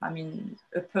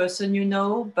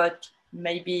person, but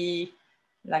maybe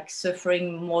like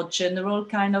suffering, more general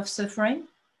kind of suffering?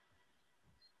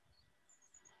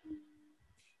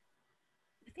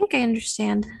 I think I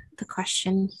understand the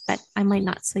question, but I might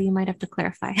not, so you might have to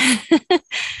clarify.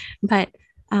 But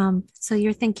so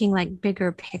you're thinking like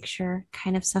bigger picture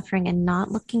kind of suffering and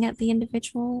not looking at the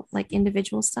individual, like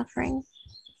individual suffering?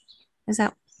 Is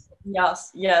that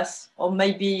Yes. Or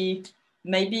maybe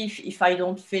if I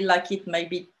don't feel like it,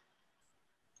 maybe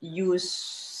use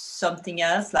something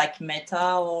else like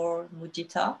Metta or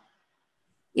Muditā.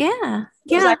 Yeah.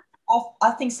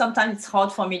 I think sometimes it's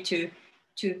hard for me to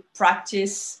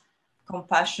practice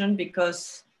compassion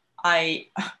because I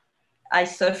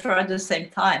suffer at the same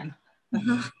time.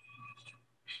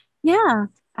 Yeah.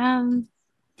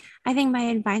 I think my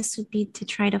advice would be to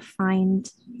try to find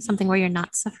something where you're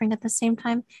not suffering at the same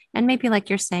time. And maybe, like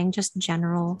you're saying, just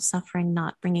general suffering,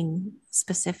 not bringing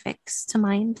specifics to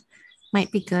mind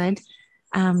might be good.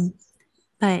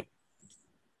 But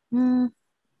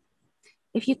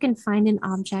if you can find an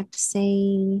object,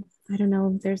 say, I don't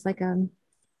know, there's like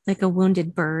a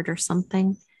wounded bird or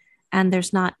something, and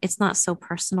it's not so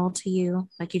personal to you.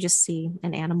 Like you just see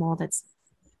an animal that's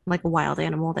like a wild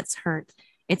animal that's hurt.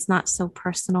 It's not so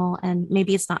personal, and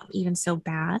maybe it's not even so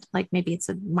bad. Like maybe it's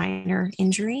a minor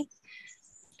injury,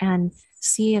 and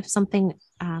see if something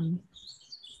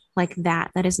like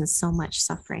that isn't so much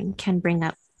suffering can bring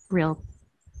up real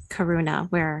karuna,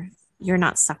 where you're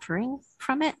not suffering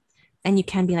from it, and you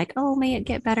can be like, oh, may it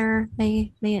get better,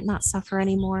 may it not suffer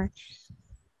anymore,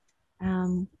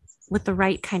 with the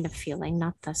right kind of feeling,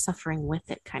 not the suffering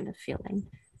with it kind of feeling.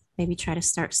 Maybe try to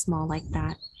start small like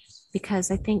that,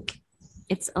 because I think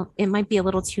it might be a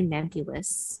little too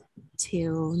nebulous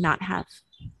to not have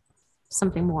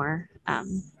something more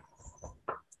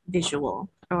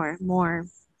visual or more,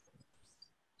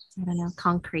 I don't know,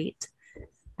 concrete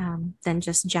than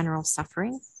just general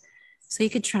suffering. So you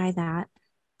could try that.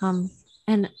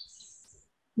 And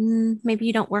maybe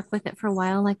you don't work with it for a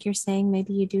while, like you're saying.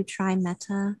 Maybe you do try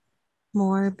metta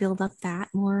more, build up that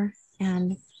more,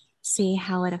 and see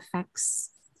how it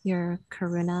affects your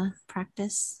karuna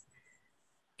practice.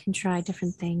 Can try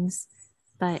different things,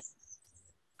 but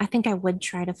I think I would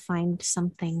try to find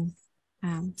something,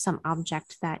 some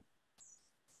object that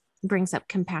brings up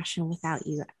compassion without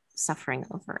you suffering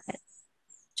over it,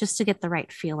 just to get the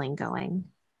right feeling going,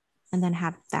 and then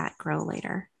have that grow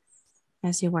later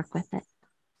as you work with it.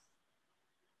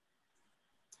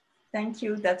 Thank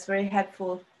you. That's very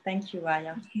helpful. Thank you,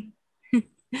 Ayyā.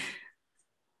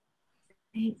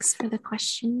 Thanks for the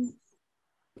question.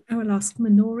 I will ask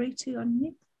Minori to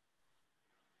unmute.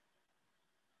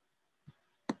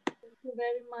 Thank you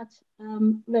very much,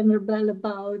 Venerable,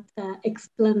 about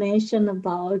explanation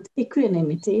about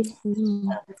equanimity.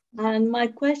 And my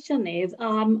question is,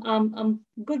 I'm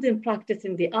good in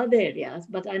practicing the other areas,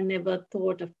 but I never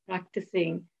thought of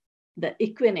practicing the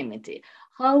equanimity.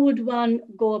 How would one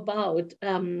go about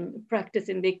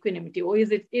practicing the equanimity? Or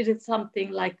is it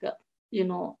something like a,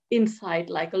 insight,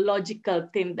 like a logical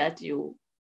thing that you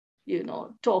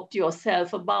talk to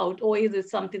yourself about? Or is it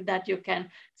something that you can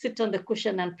sit on the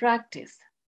cushion and practice?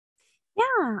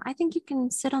 Yeah, I think you can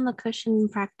sit on the cushion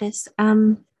and practice.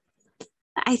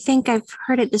 I think I've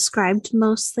heard it described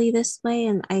mostly this way,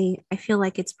 and I feel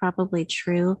like it's probably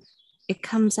true. It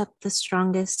comes up the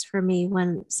strongest for me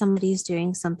when somebody's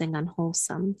doing something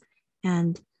unwholesome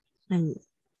and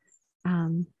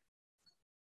I'm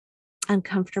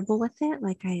uncomfortable with it.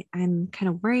 Like I'm kind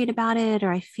of worried about it,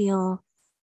 or I feel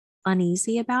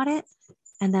uneasy about it.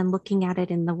 And then looking at it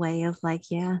in the way of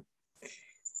like, yeah,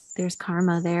 there's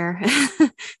karma there.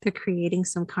 They're creating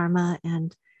some karma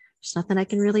and there's nothing I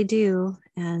can really do.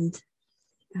 And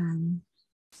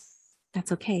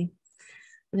that's okay.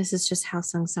 This is just how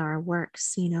samsara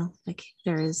works, like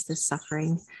there is this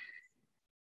suffering.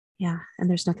 Yeah, and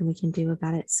there's nothing we can do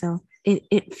about it. So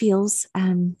it feels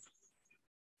kind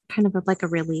of like a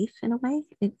relief in a way.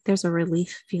 There's a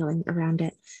relief feeling around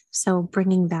it. So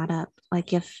bringing that up,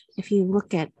 like if you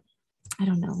look at, I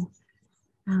don't know,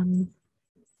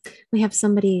 we have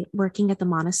somebody working at the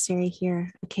monastery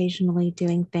here occasionally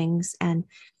doing things, and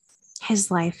his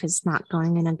life is not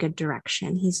going in a good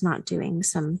direction. He's not doing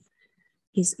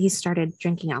he's started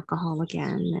drinking alcohol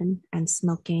again and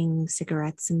smoking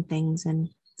cigarettes and things, and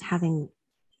having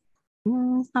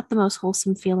not the most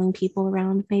wholesome feeling people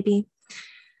around, maybe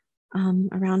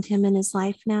around him in his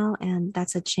life now. And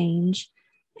that's a change.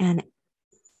 And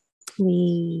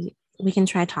we can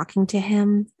try talking to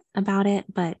him about it,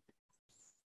 but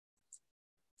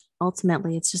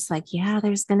ultimately it's just like, yeah,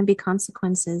 there's going to be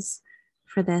consequences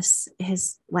for this.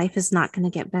 His life is not going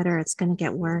to get better. It's going to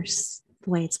get worse the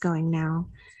way it's going now.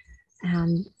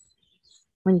 And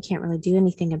when you can't really do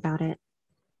anything about it,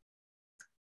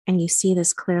 and you see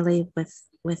this clearly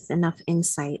with enough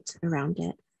insight around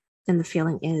it, then the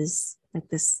feeling is like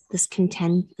this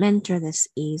contentment or this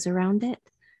ease around it,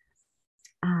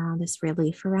 this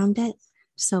relief around it.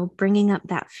 So bringing up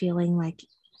that feeling, like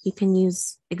you can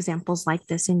use examples like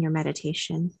this in your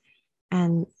meditation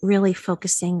and really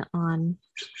focusing on,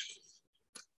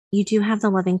 you do have the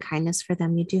loving kindness for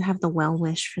them, you do have the well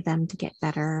wish for them to get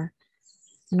better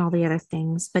and all the other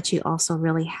things, but you also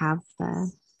really have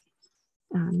the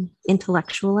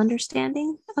intellectual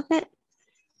understanding of it,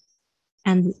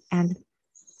 and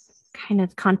kind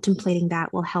of contemplating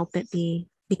that will help it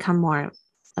become more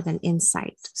of an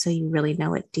insight, so you really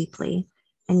know it deeply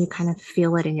and you kind of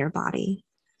feel it in your body.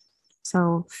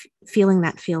 So feeling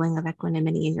that feeling of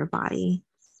equanimity in your body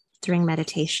during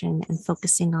meditation and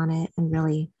focusing on it and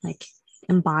really like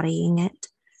embodying it,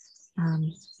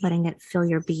 letting it fill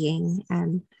your being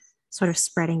and sort of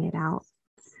spreading it out,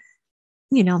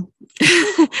 you know,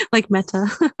 like metta,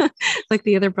 like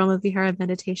the other Brahma Vihara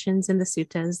meditations in the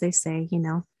suttas, they say, you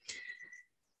know,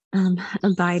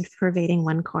 abide pervading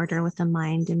one quarter with a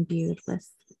mind imbued with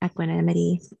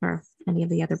equanimity, or any of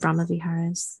the other Brahma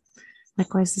Viharas.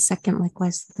 Likewise the second,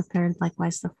 likewise the third,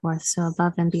 likewise the fourth. So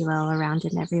above and below, around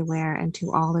and everywhere, and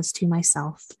to all as to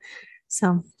myself.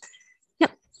 So,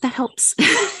 yep, that helps.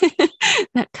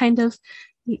 That kind of,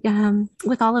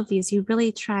 with all of these, you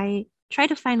really try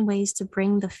to find ways to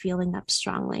bring the feeling up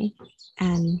strongly,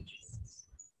 and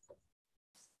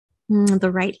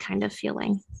the right kind of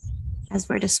feeling, as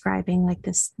we're describing, like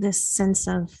this sense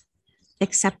of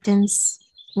acceptance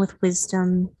with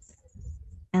wisdom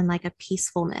and like a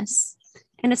peacefulness.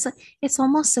 And it's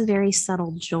almost a very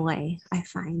subtle joy, I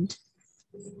find.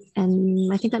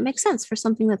 And I think that makes sense for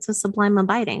something that's a sublime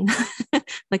abiding,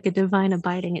 like a divine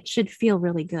abiding. It should feel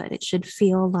really good. It should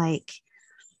feel like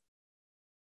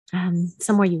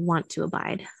somewhere you want to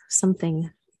abide,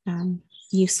 something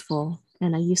useful,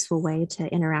 and a useful way to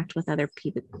interact with other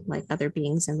people, like other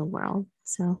beings in the world.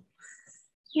 So,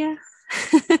 yeah.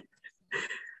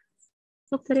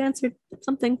 Hope that answered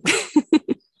something.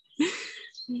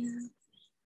 Yeah.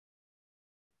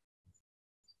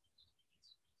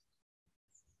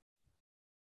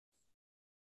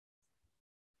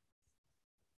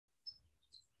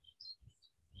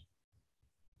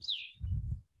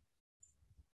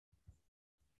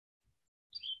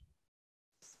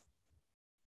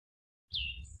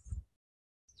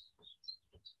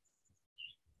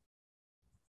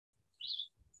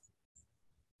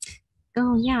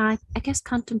 Oh yeah, I guess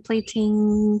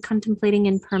contemplating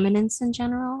impermanence in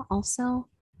general also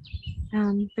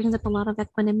brings up a lot of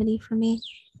equanimity for me.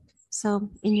 So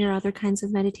in your other kinds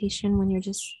of meditation, when you're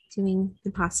just doing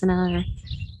vipassana, or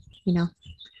you know,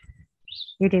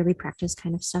 your daily practice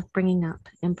kind of stuff, bringing up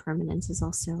impermanence is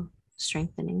also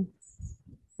strengthening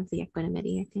of the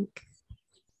equanimity, I think.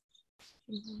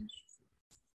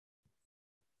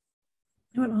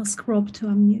 I will ask Rob to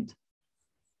unmute.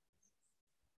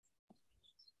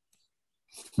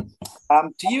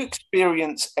 Do you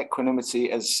experience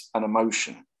equanimity as an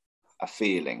emotion, a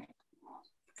feeling?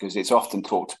 Because it's often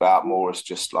talked about more as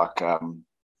just like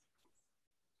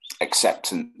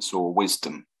acceptance or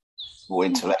wisdom, or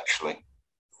intellectually.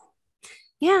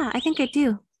 Yeah, I think I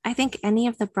do. I think any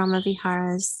of the Brahma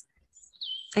Viharas,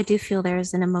 I do feel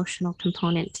there's an emotional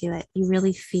component to it. You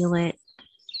really feel it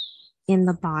in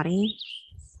the body.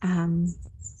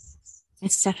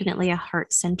 It's definitely a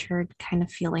heart-centered kind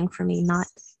of feeling for me,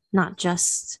 not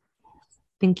just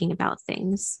thinking about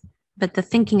things, but the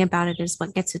thinking about it is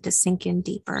what gets it to sink in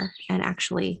deeper and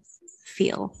actually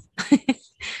feel.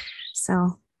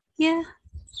 So, yeah,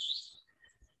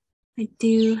 I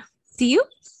do. Do you?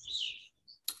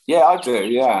 Yeah, I do.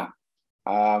 Yeah.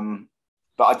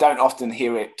 But I don't often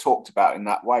hear it talked about in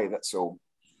that way. That's all.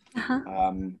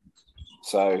 Uh-huh.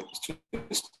 So it's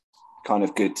just kind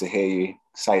of good to hear you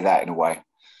say that in a way.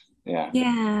 Yeah.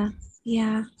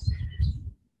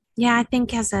 Yeah, I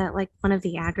think as a like one of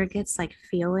the aggregates, like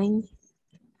feeling,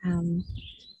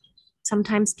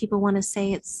 sometimes people want to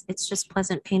say it's just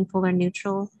pleasant, painful, or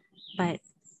neutral, but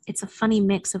it's a funny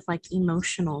mix of like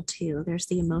emotional too. There's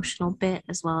the emotional bit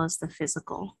as well as the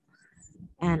physical,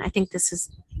 and I think this is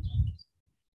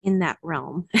in that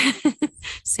realm.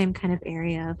 Same kind of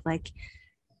area of like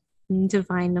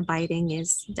divine abiding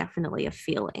is definitely a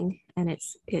feeling, and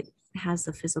it has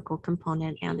the physical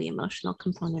component and the emotional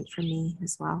component for me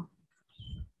as well.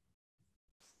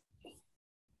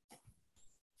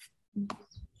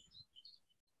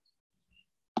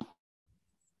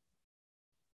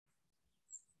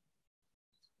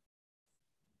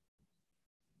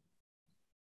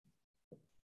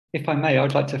 If I may,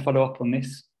 I'd like to follow up on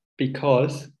this,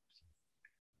 because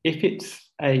if it's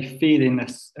a feeling,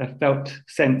 a felt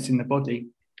sense in the body,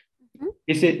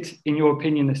 is it, in your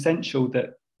opinion, essential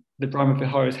that the Brahma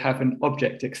Viharas have an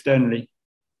object externally?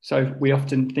 So we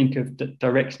often think of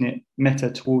directing it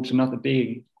metta towards another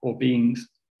being or beings.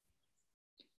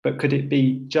 but could it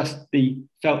be just the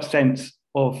felt sense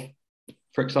of,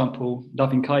 for example,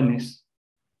 loving kindness,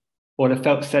 or the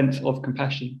felt sense of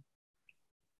compassion?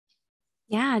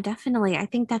 Yeah, definitely. I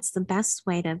think that's the best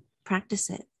way to practice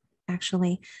it,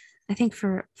 actually. I think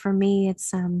for me,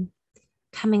 it's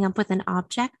coming up with an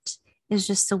object is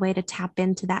just a way to tap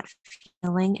into that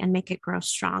feeling and make it grow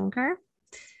stronger.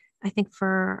 I think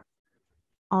for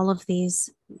all of these,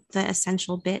 the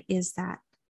essential bit is that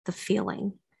the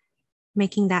feeling,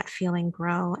 making that feeling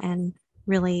grow, and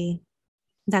really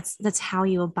that's how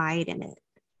you abide in it.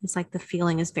 It's like the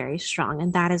feeling is very strong,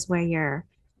 and that is where your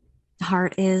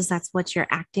heart is. That's what you're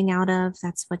acting out of.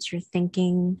 That's what you're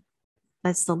thinking.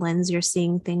 That's the lens you're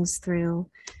seeing things through.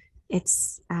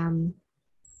 It's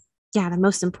yeah, the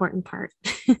most important part.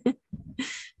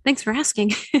 Thanks for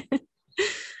asking.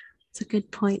 It's a good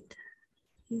point.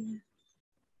 Yeah.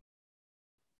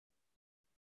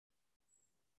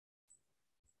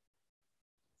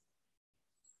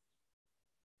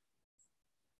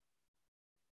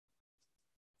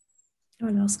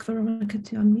 I'll ask Veronica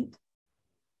to unmute.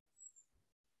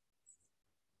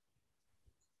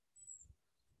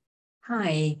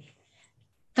 Hi,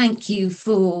 thank you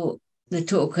for the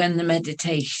talk and the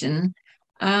meditation.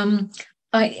 I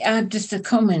have just a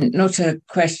comment, not a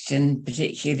question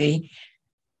particularly,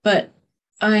 but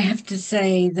I have to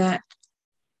say that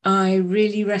I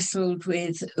really wrestled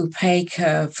with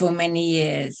Upekkhā for many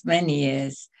years.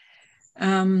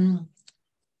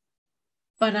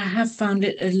 But I have found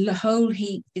it a whole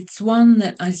heap. It's one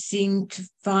that I seem to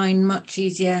find much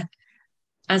easier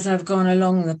as I've gone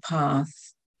along the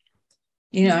path.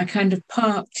 You know, I kind of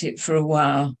parked it for a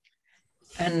while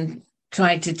and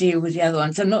tried to deal with the other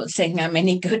ones. I'm not saying I'm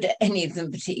any good at any of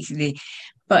them particularly,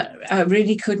 but I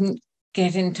really couldn't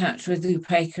get in touch with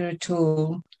Upekkhā at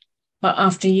all. But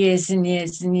after years and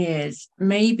years and years,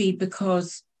 maybe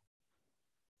because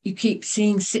you keep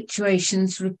seeing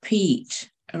situations repeat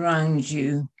around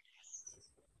you.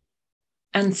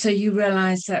 And so you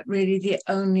realize that really the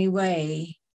only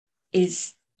way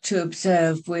is to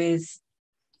observe with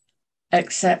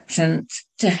acceptance,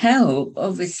 to help,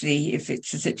 obviously, if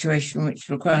it's a situation which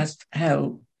requires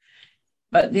help.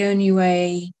 But the only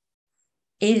way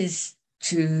is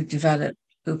to develop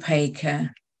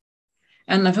Upekkhā.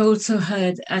 And I've also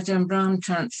heard Ajahn Brahm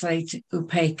translate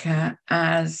Upekkhā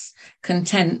as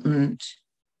contentment,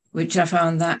 which I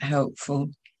found that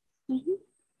helpful. Mm-hmm.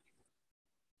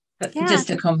 Yeah. Just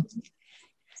a comment.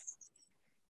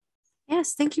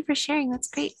 Yes, thank you for sharing. That's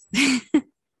great.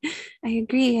 I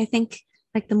agree. I think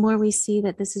like the more we see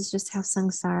that this is just how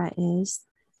samsara is,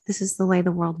 this is the way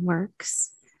the world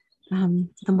works, the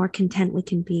more content we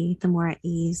can be, the more at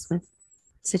ease with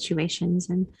situations.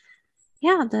 And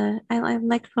yeah, I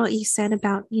like what you said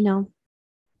about, you know,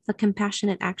 the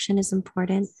compassionate action is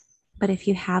important, but if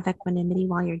you have equanimity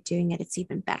while you're doing it, it's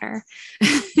even better.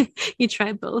 You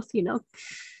try both, you know,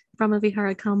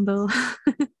 Brahma-Vihara combo.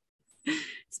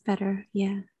 It's better.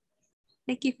 Yeah.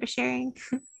 Thank you for sharing.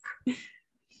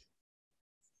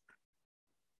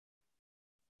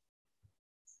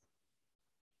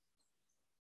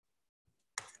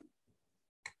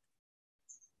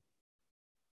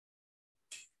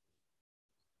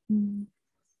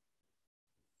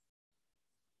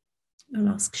 I'll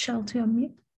ask Shell to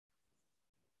unmute.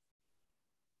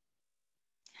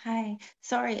 Hi,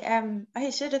 sorry, I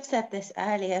should have said this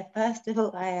earlier. First of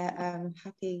all, I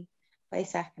happy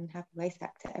Wesak and happy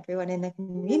Wesak to everyone in the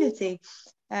community.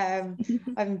 I'm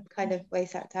kind of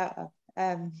Wesacked out of.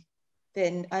 I'm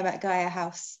at Gaia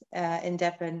House in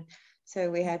Devon, so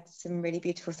we had some really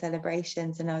beautiful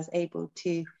celebrations, and I was able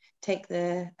to take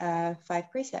the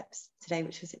 5 precepts today,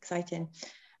 which was exciting.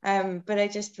 But I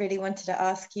just really wanted to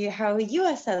ask you how you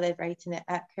are celebrating it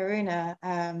at Karunā,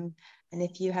 and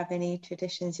if you have any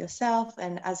traditions yourself,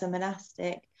 and as a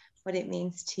monastic, what it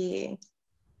means to you.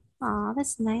 Oh,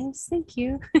 that's nice. Thank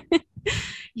you.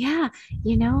 Yeah,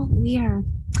 you know, we are.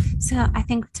 So I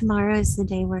think tomorrow is the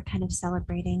day we're kind of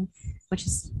celebrating, which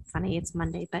is funny. It's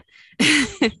Monday, but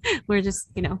we're just,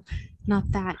 you know, not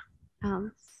that.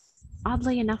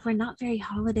 Oddly enough, we're not very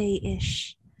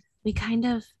holiday-ish. We kind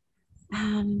of,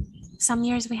 some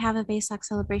years we have a Vesak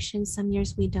celebration, some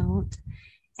years we don't.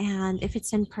 And if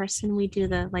it's in person, we do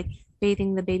the like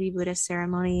bathing the baby Buddha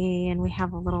ceremony, and we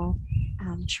have a little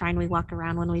shrine we walk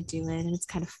around when we do it, and it's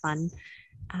kind of fun.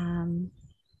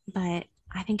 But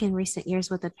I think in recent years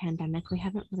with the pandemic, we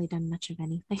haven't really done much of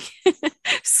anything.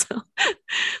 So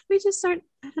we just aren't,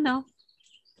 I don't know.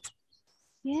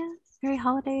 Yeah, very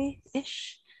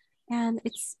holiday-ish. And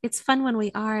it's fun when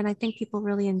we are, and I think people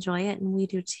really enjoy it, and we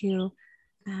do too.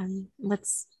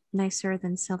 What's nicer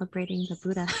than celebrating the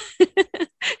Buddha?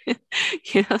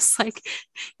 It's like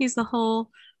he's the whole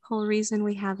reason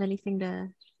we have anything to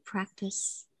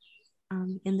practice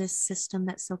in this system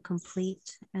that's so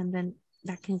complete, and then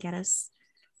that can get us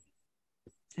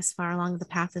as far along the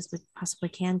path as we possibly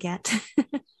can get.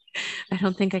 I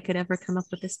don't think I could ever come up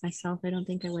with this myself. I don't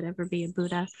think I would ever be a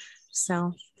Buddha.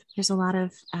 So there's a lot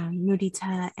of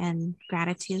mudita and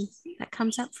gratitude that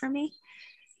comes up for me.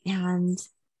 And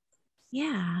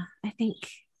yeah, I think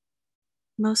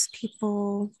most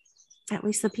people, at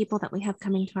least the people that we have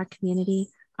coming to our community,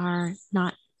 are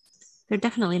not, they're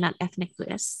definitely not ethnic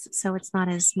Buddhists. So it's not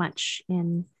as much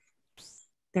in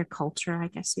their culture, I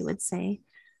guess you would say.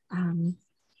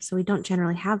 So we don't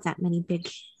generally have that many big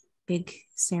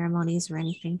ceremonies or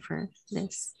anything for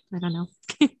this. I don't know.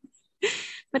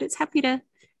 But it's happy to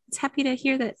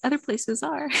hear that other places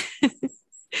are.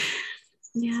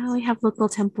 Yeah, we have local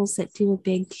temples that do a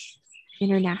big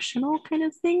international kind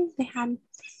of thing. They had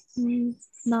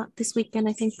not this weekend,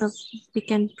 I think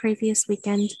the previous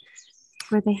weekend,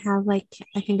 where they have like,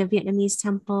 I think a Vietnamese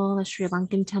temple, a Sri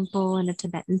Lankan temple, and a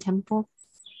Tibetan temple.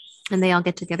 And they all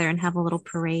get together and have a little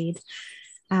parade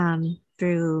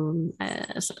through,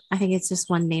 I think it's just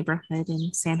one neighborhood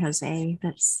in San Jose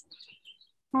that's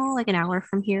like an hour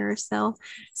from here or so.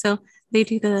 So they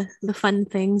do the fun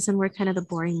things, and we're kind of the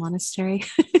boring monastery.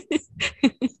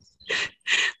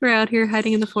 We're out here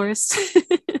hiding in the forest.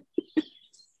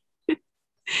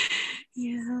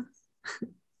 Yeah.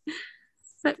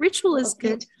 But ritual is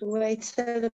good. Way to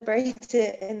celebrate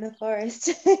it in the forest.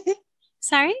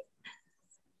 Sorry?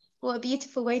 What a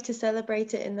beautiful way to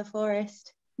celebrate it in the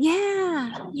forest.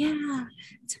 Yeah.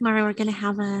 Tomorrow we're going to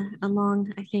have a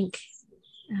long, I think,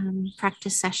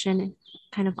 practice session,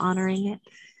 kind of honoring it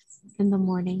in the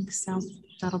morning. So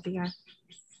that'll be our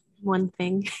one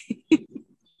thing.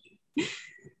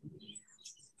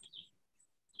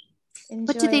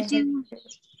 What do they do?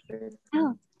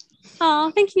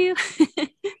 Oh, thank you.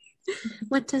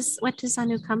 What does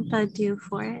Anukampa do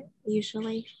for it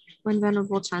usually when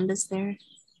Venerable Chanda's there?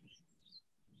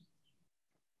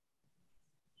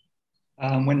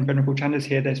 When Venerable Chanda's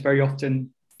here, there's very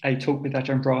often a talk with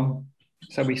Ajahn Brahm.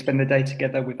 So we spend the day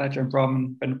together with Ajahn Brahm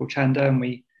and Venerable Chanda, and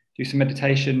we do some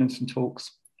meditation and some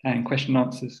talks and question and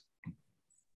answers.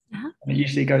 And it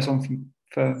usually goes on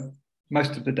for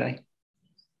most of the day.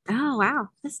 Oh, wow.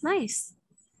 That's nice.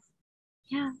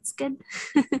 Yeah, it's good.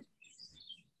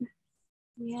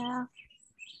 Yeah.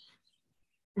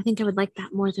 I think I would like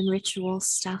that more than ritual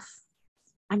stuff.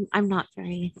 I'm not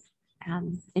very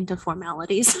into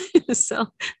formalities. So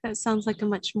that sounds like a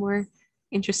much more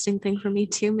interesting thing for me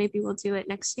too. Maybe we'll do it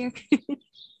next year.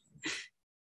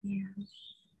 Yeah.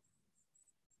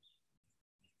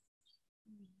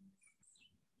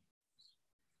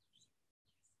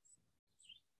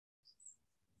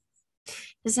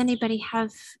 Does anybody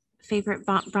have favorite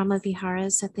Brahma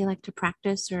Viharas that they like to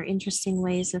practice, or interesting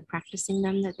ways of practicing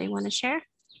them that they want to share?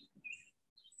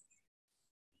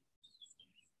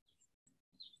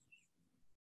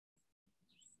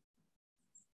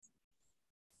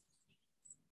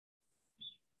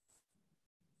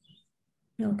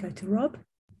 I'll go to Rob.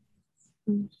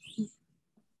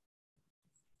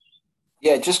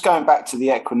 Yeah, just going back to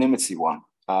the equanimity one.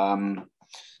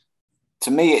 To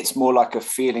me, it's more like a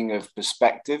feeling of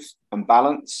perspective and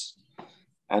balance.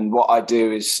 And what I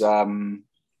do is I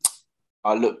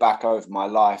look back over my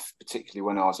life, particularly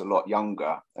when I was a lot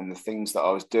younger, and the things that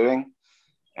I was doing.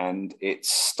 And it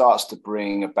starts to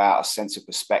bring about a sense of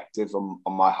perspective on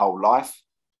my whole life,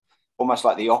 almost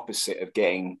like the opposite of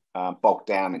getting bogged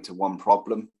down into one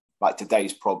problem, like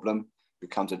today's problem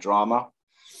becomes a drama.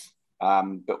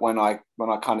 But when I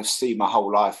kind of see my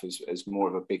whole life as more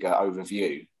of a bigger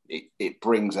overview, it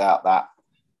brings out that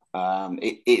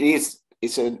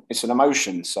it's an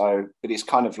emotion. So, but it's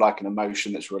kind of like an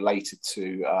emotion that's related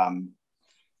to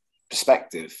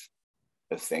perspective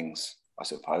of things, I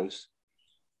suppose.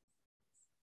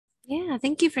 Yeah,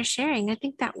 thank you for sharing. I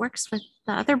think that works with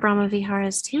the other Brahma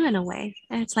Viharas too, in a way.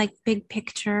 And it's like big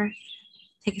picture,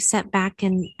 take a step back,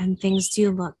 and things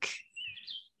do look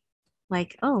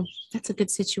like, oh, that's a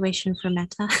good situation for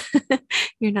metta.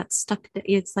 You're not stuck.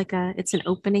 It's like it's an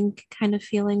opening kind of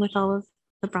feeling with all of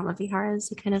the Brahma Viharas.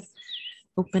 You kind of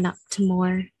open up to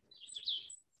more,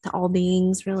 to all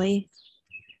beings, really.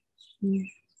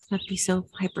 Not be so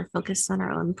hyper focused on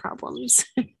our own problems.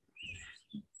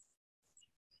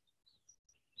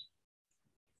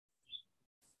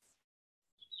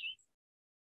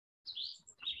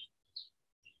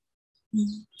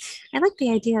 I like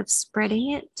the idea of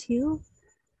spreading it too.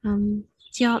 Do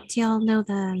y'all know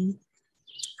the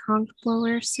conch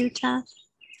blower sutta?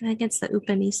 I think it's the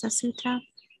Upanisa sutta.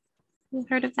 You've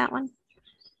heard of that one?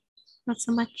 not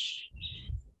so much.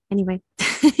 Anyway,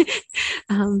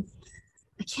 I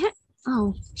can't,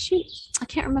 oh shoot, I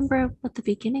can't remember what the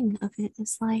beginning of it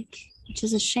is like, which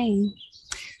is a shame.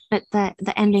 But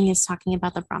the ending is talking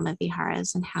about the Brahma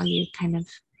Viharas and how you kind of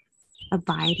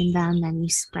abide in them and you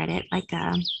spread it like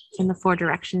in the four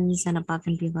directions and above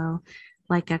and below,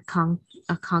 like a conch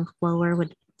blower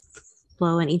would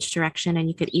blow in each direction and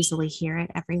you could easily hear it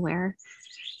everywhere.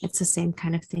 It's the same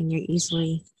kind of thing.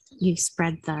 You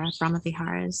spread the Brahma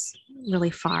Viharas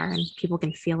really far and people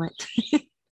can feel it.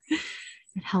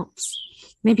 It helps.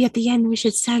 Maybe at the end we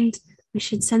should send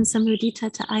some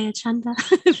mudita to Ayyā Chanda,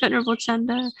 Venerable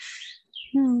Chanda.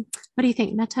 What do you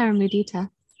think, metta or mudita?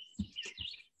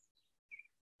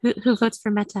 Who votes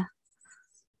for metta?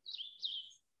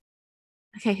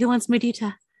 Okay, who wants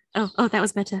mudita? Oh, that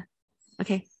was metta.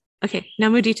 Okay, now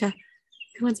mudita.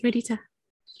 Who wants mudita?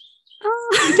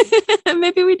 Oh,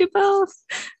 maybe we do both.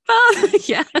 Both,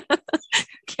 yeah.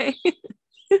 Okay.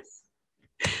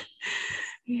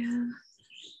 Yeah.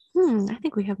 I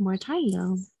think we have more time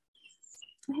though.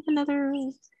 We have another,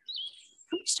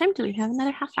 how much time do we have?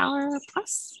 Another half hour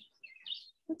plus?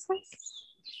 Looks like.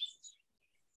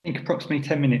 I think approximately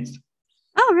 10 minutes.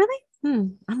 Oh, really?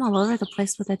 I'm all over the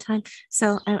place with the time.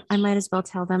 So I might as well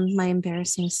tell them my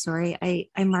embarrassing story. I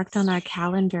marked on our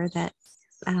calendar that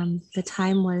the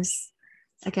time was,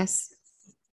 I guess,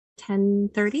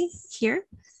 10:30 here,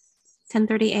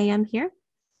 10:30 a.m. here.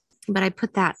 But I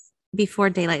put that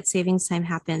before daylight savings time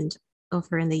happened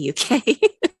over in the UK.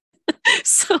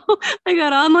 So I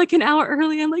got on like an hour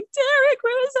early. I'm like, Derek,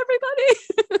 where is everybody?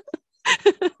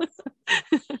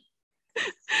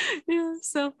 Yeah,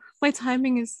 so my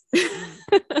timing is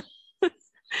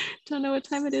don't know what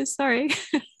time it is, sorry.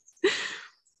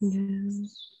 Yeah.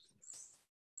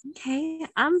 Okay,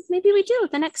 maybe we do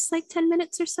the next like 10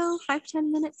 minutes or so,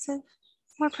 5-10 minutes of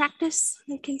more practice.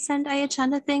 We can send Ayyā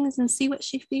Chanda things and see what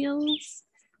she feels.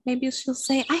 Maybe she'll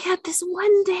say, I had this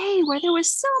one day where there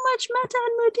was so much metta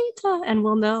and mudita, and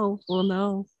we'll know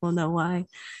why.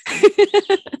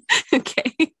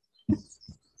 Okay.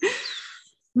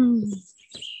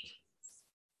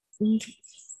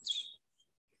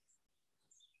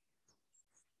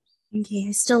 Okay,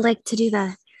 I still like to do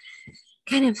the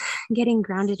kind of getting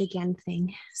grounded again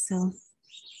thing. So I'm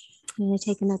going to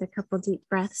take another couple deep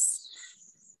breaths.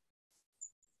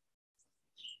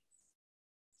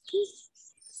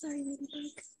 Sorry,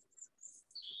 ladybug.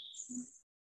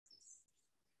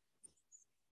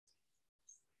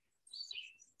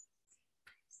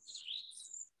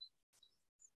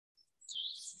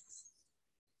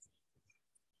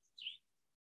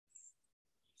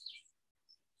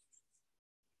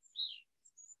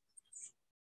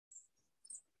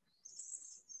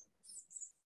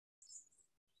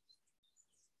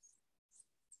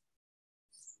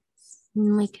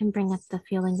 And we can bring up the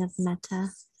feeling of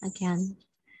metta again,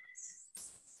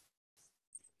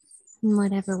 in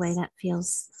whatever way that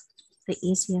feels the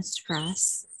easiest for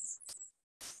us.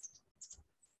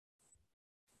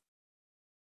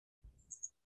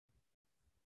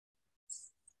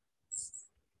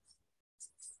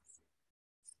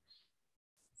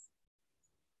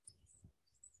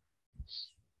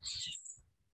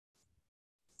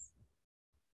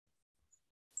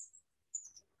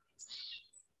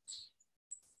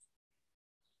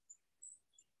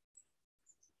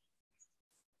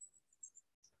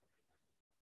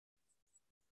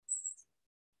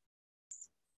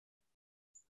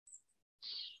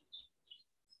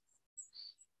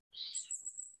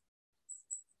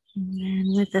 And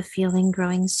then with the feeling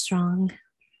growing strong,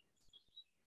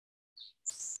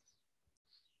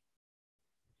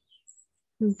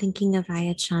 I'm thinking of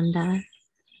Ayyā Chanda,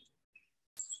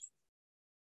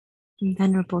 and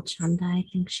Venerable Chanda, I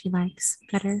think she likes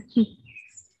better.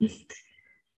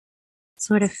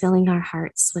 Sort of filling our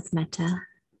hearts with metta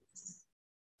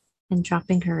and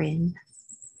dropping her in.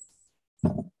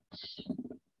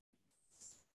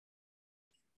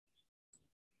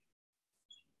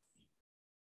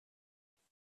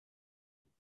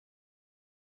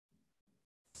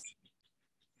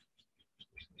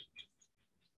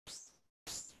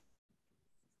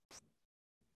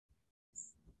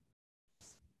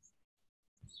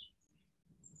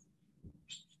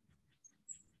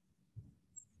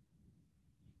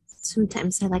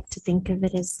 Sometimes I like to think of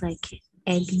it as like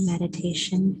egg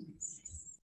meditation.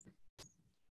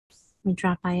 We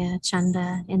drop Ayyā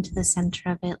Chanda into the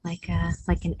center of it like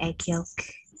an egg yolk,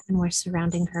 and we're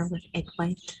surrounding her with egg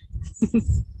white.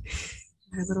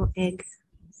 Our little egg,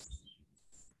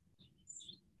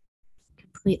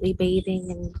 completely bathing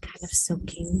and kind of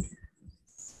soaking.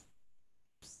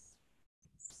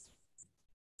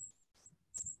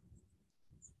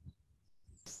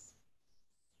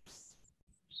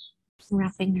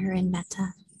 wrapping her in metta.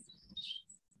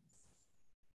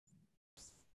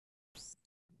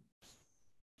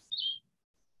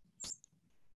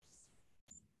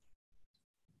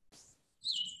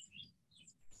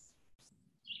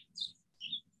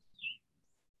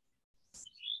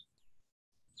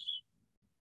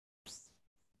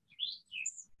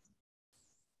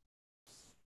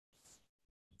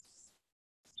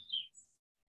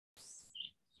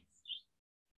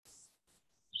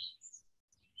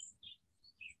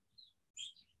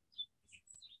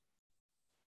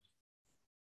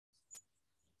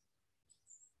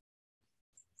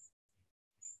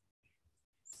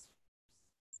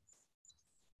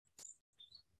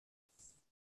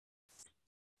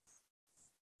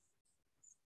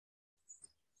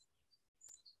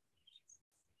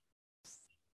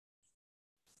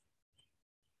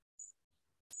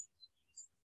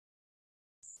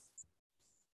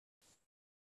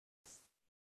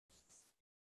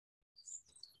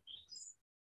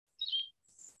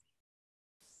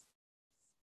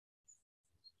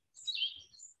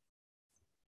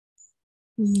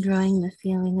 And growing the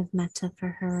feeling of metta for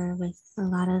her with a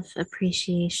lot of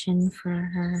appreciation for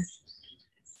her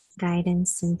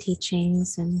guidance and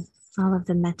teachings and all of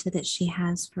the metta that she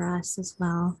has for us as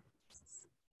well.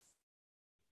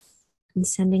 And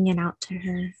sending it out to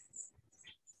her.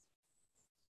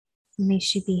 May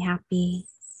she be happy.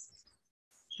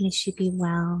 May she be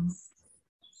well.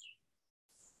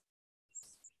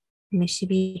 May she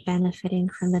be benefiting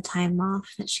from the time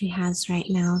off that she has right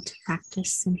now to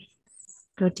practice and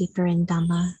go deeper in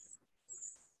Dhamma.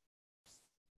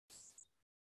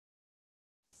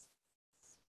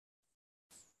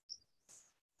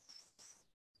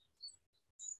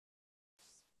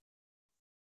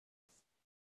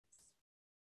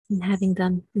 And having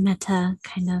the metta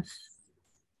kind of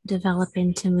develop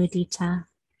into mudita.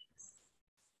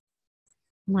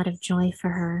 A lot of joy for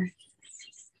her.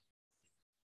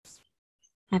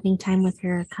 Having time with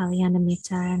her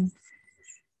Kalyanamitta and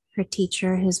her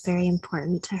teacher who's very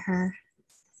important to her.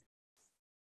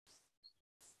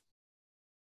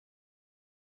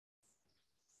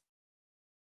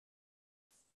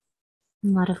 A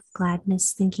lot of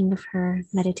gladness thinking of her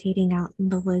meditating out in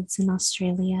the woods in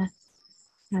Australia,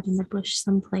 out in the bush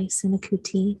someplace in a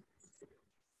kuti.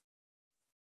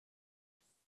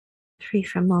 Free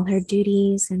from all her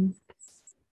duties and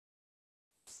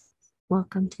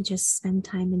welcome to just spend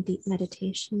time in deep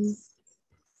meditation.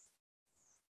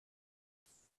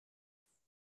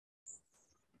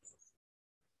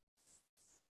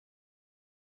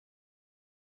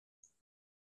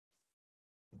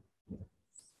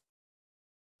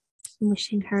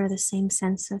 Wishing her the same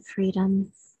sense of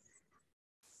freedom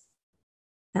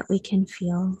that we can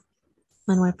feel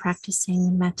when we're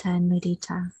practicing metta and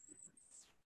mudita.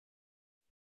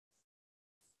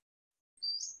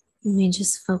 We may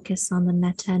just focus on the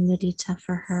metta and mudita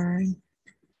for her.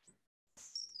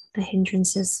 The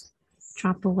hindrances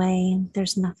drop away and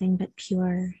there's nothing but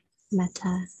pure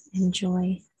metta and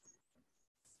joy.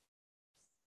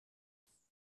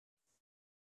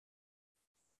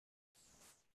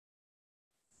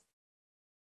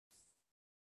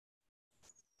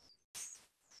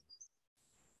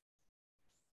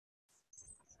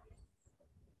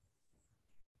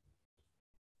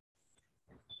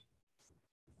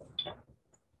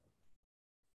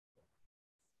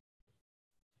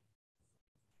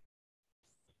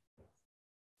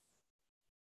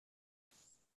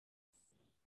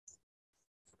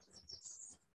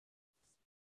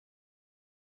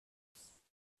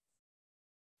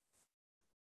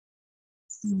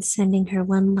 And sending her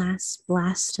one last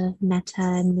blast of metta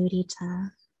and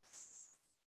mudita.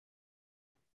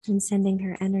 And sending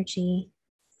her energy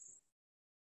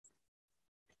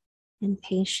and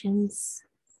patience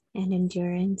and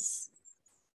endurance.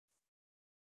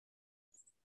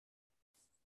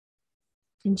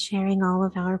 And sharing all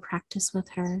of our practice with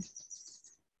her.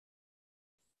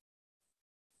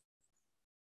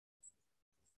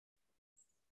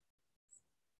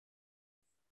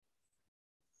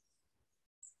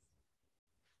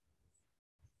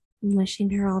 And wishing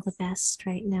her all the best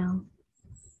right now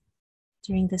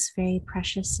during this very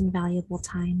precious and valuable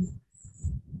time.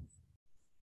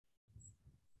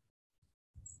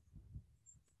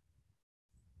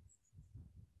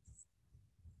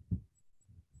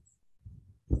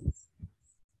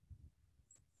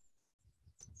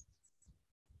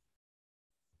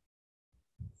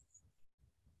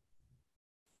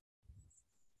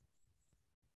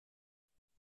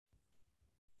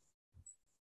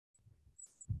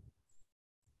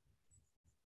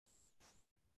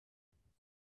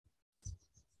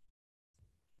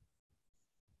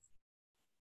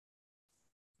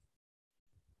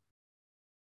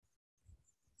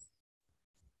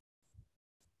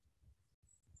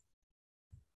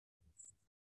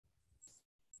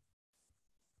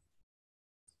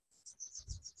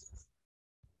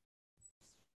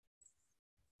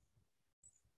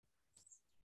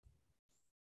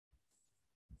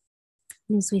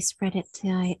 As we spread it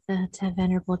to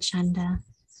Venerable Chanda,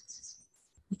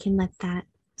 we can let that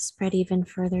spread even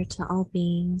further to all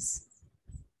beings.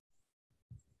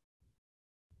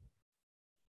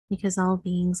 Because all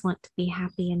beings want to be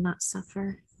happy and not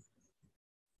suffer.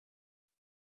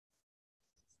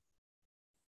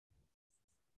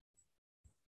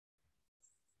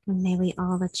 And may we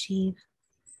all achieve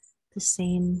the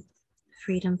same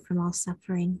freedom from all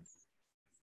suffering.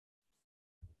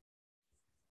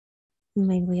 And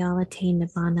may we all attain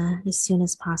Nibbana as soon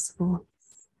as possible.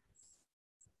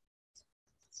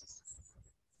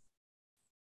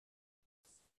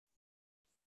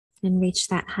 And reach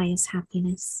that highest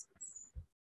happiness.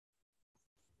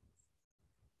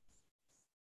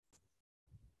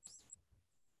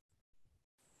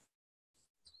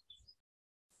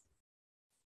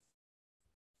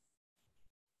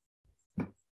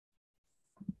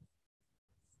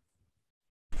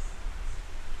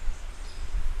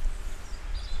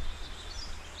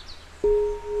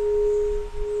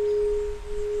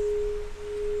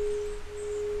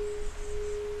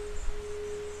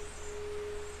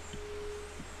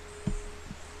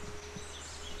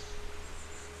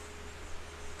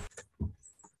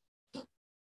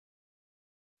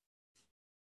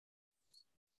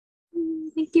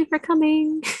 Thank you for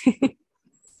coming.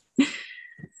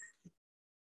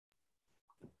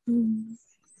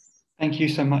 Thank you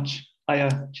so much,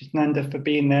 Ayyā Cittānandā, for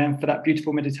being there and for that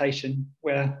beautiful meditation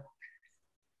where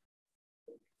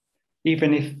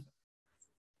even if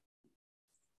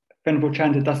Venerable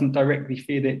Chanda doesn't directly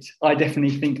feel it, I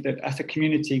definitely think that as a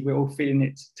community, we're all feeling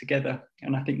it together.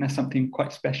 And I think that's something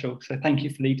quite special. So thank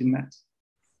you for leading that.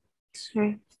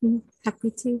 Sure,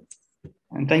 happy to.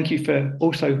 And thank you for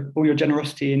also all your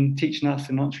generosity in teaching us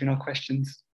and answering our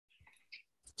questions.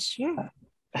 Sure.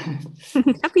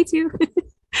 Happy to.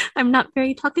 I'm not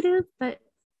very talkative, but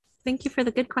thank you for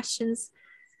the good questions.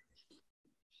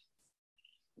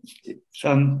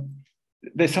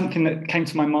 There's something that came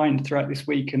to my mind throughout this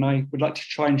week, and I would like to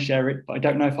try and share it, but I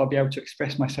don't know if I'll be able to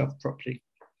express myself properly.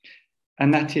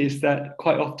 And that is that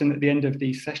quite often at the end of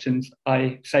these sessions,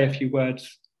 I say a few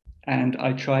words and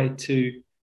I try to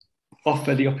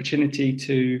offer the opportunity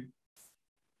to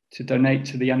donate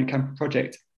to the Anukampa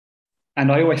project.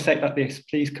 And I always say it like this: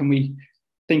 please, can we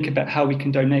think about how we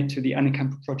can donate to the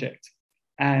Anukampa project?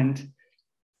 And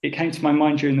it came to my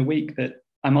mind during the week that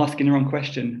I'm asking the wrong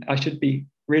question. I should be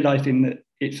realizing that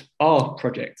it's our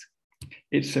project.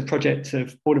 It's a project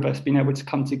of all of us being able to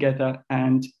come together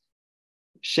and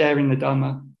share in the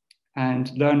Dhamma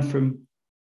and learn from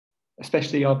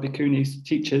especially our bhikkhunis,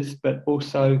 teachers, but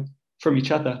also from each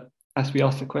other as we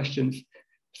ask the questions.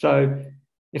 So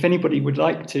if anybody would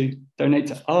like to donate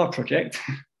to our project,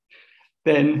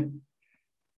 then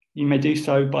you may do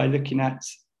so by looking at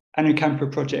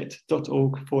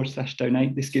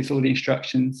anukampaproject.org/donate. This gives all the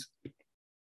instructions.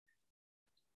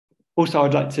 Also,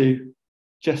 I'd like to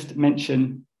just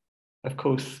mention, of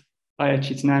course, Ayyā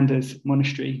Cittānanda's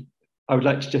monastery. I would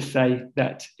like to just say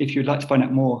that if you'd like to find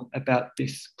out more about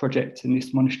this project and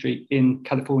this monastery in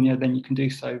California, then you can do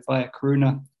so via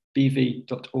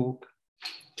karunabv.org.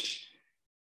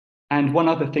 And one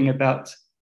other thing about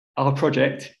our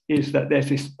project is that there's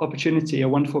this opportunity, a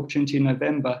wonderful opportunity in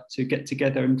November to get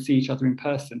together and see each other in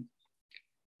person.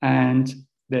 And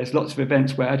there's lots of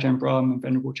events where Ajahn Brahm and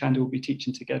Venerable Chanda will be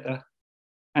teaching together.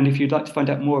 And if you'd like to find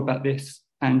out more about this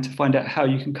and to find out how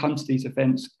you can come to these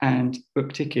events and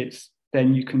book tickets,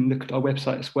 then you can look at our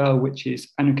website as well, which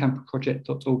is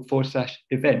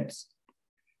anukampaproject.org/events.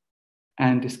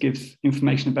 And this gives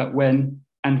information about when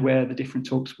and where the different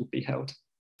talks will be held.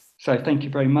 So thank you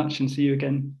very much and see you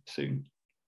again soon.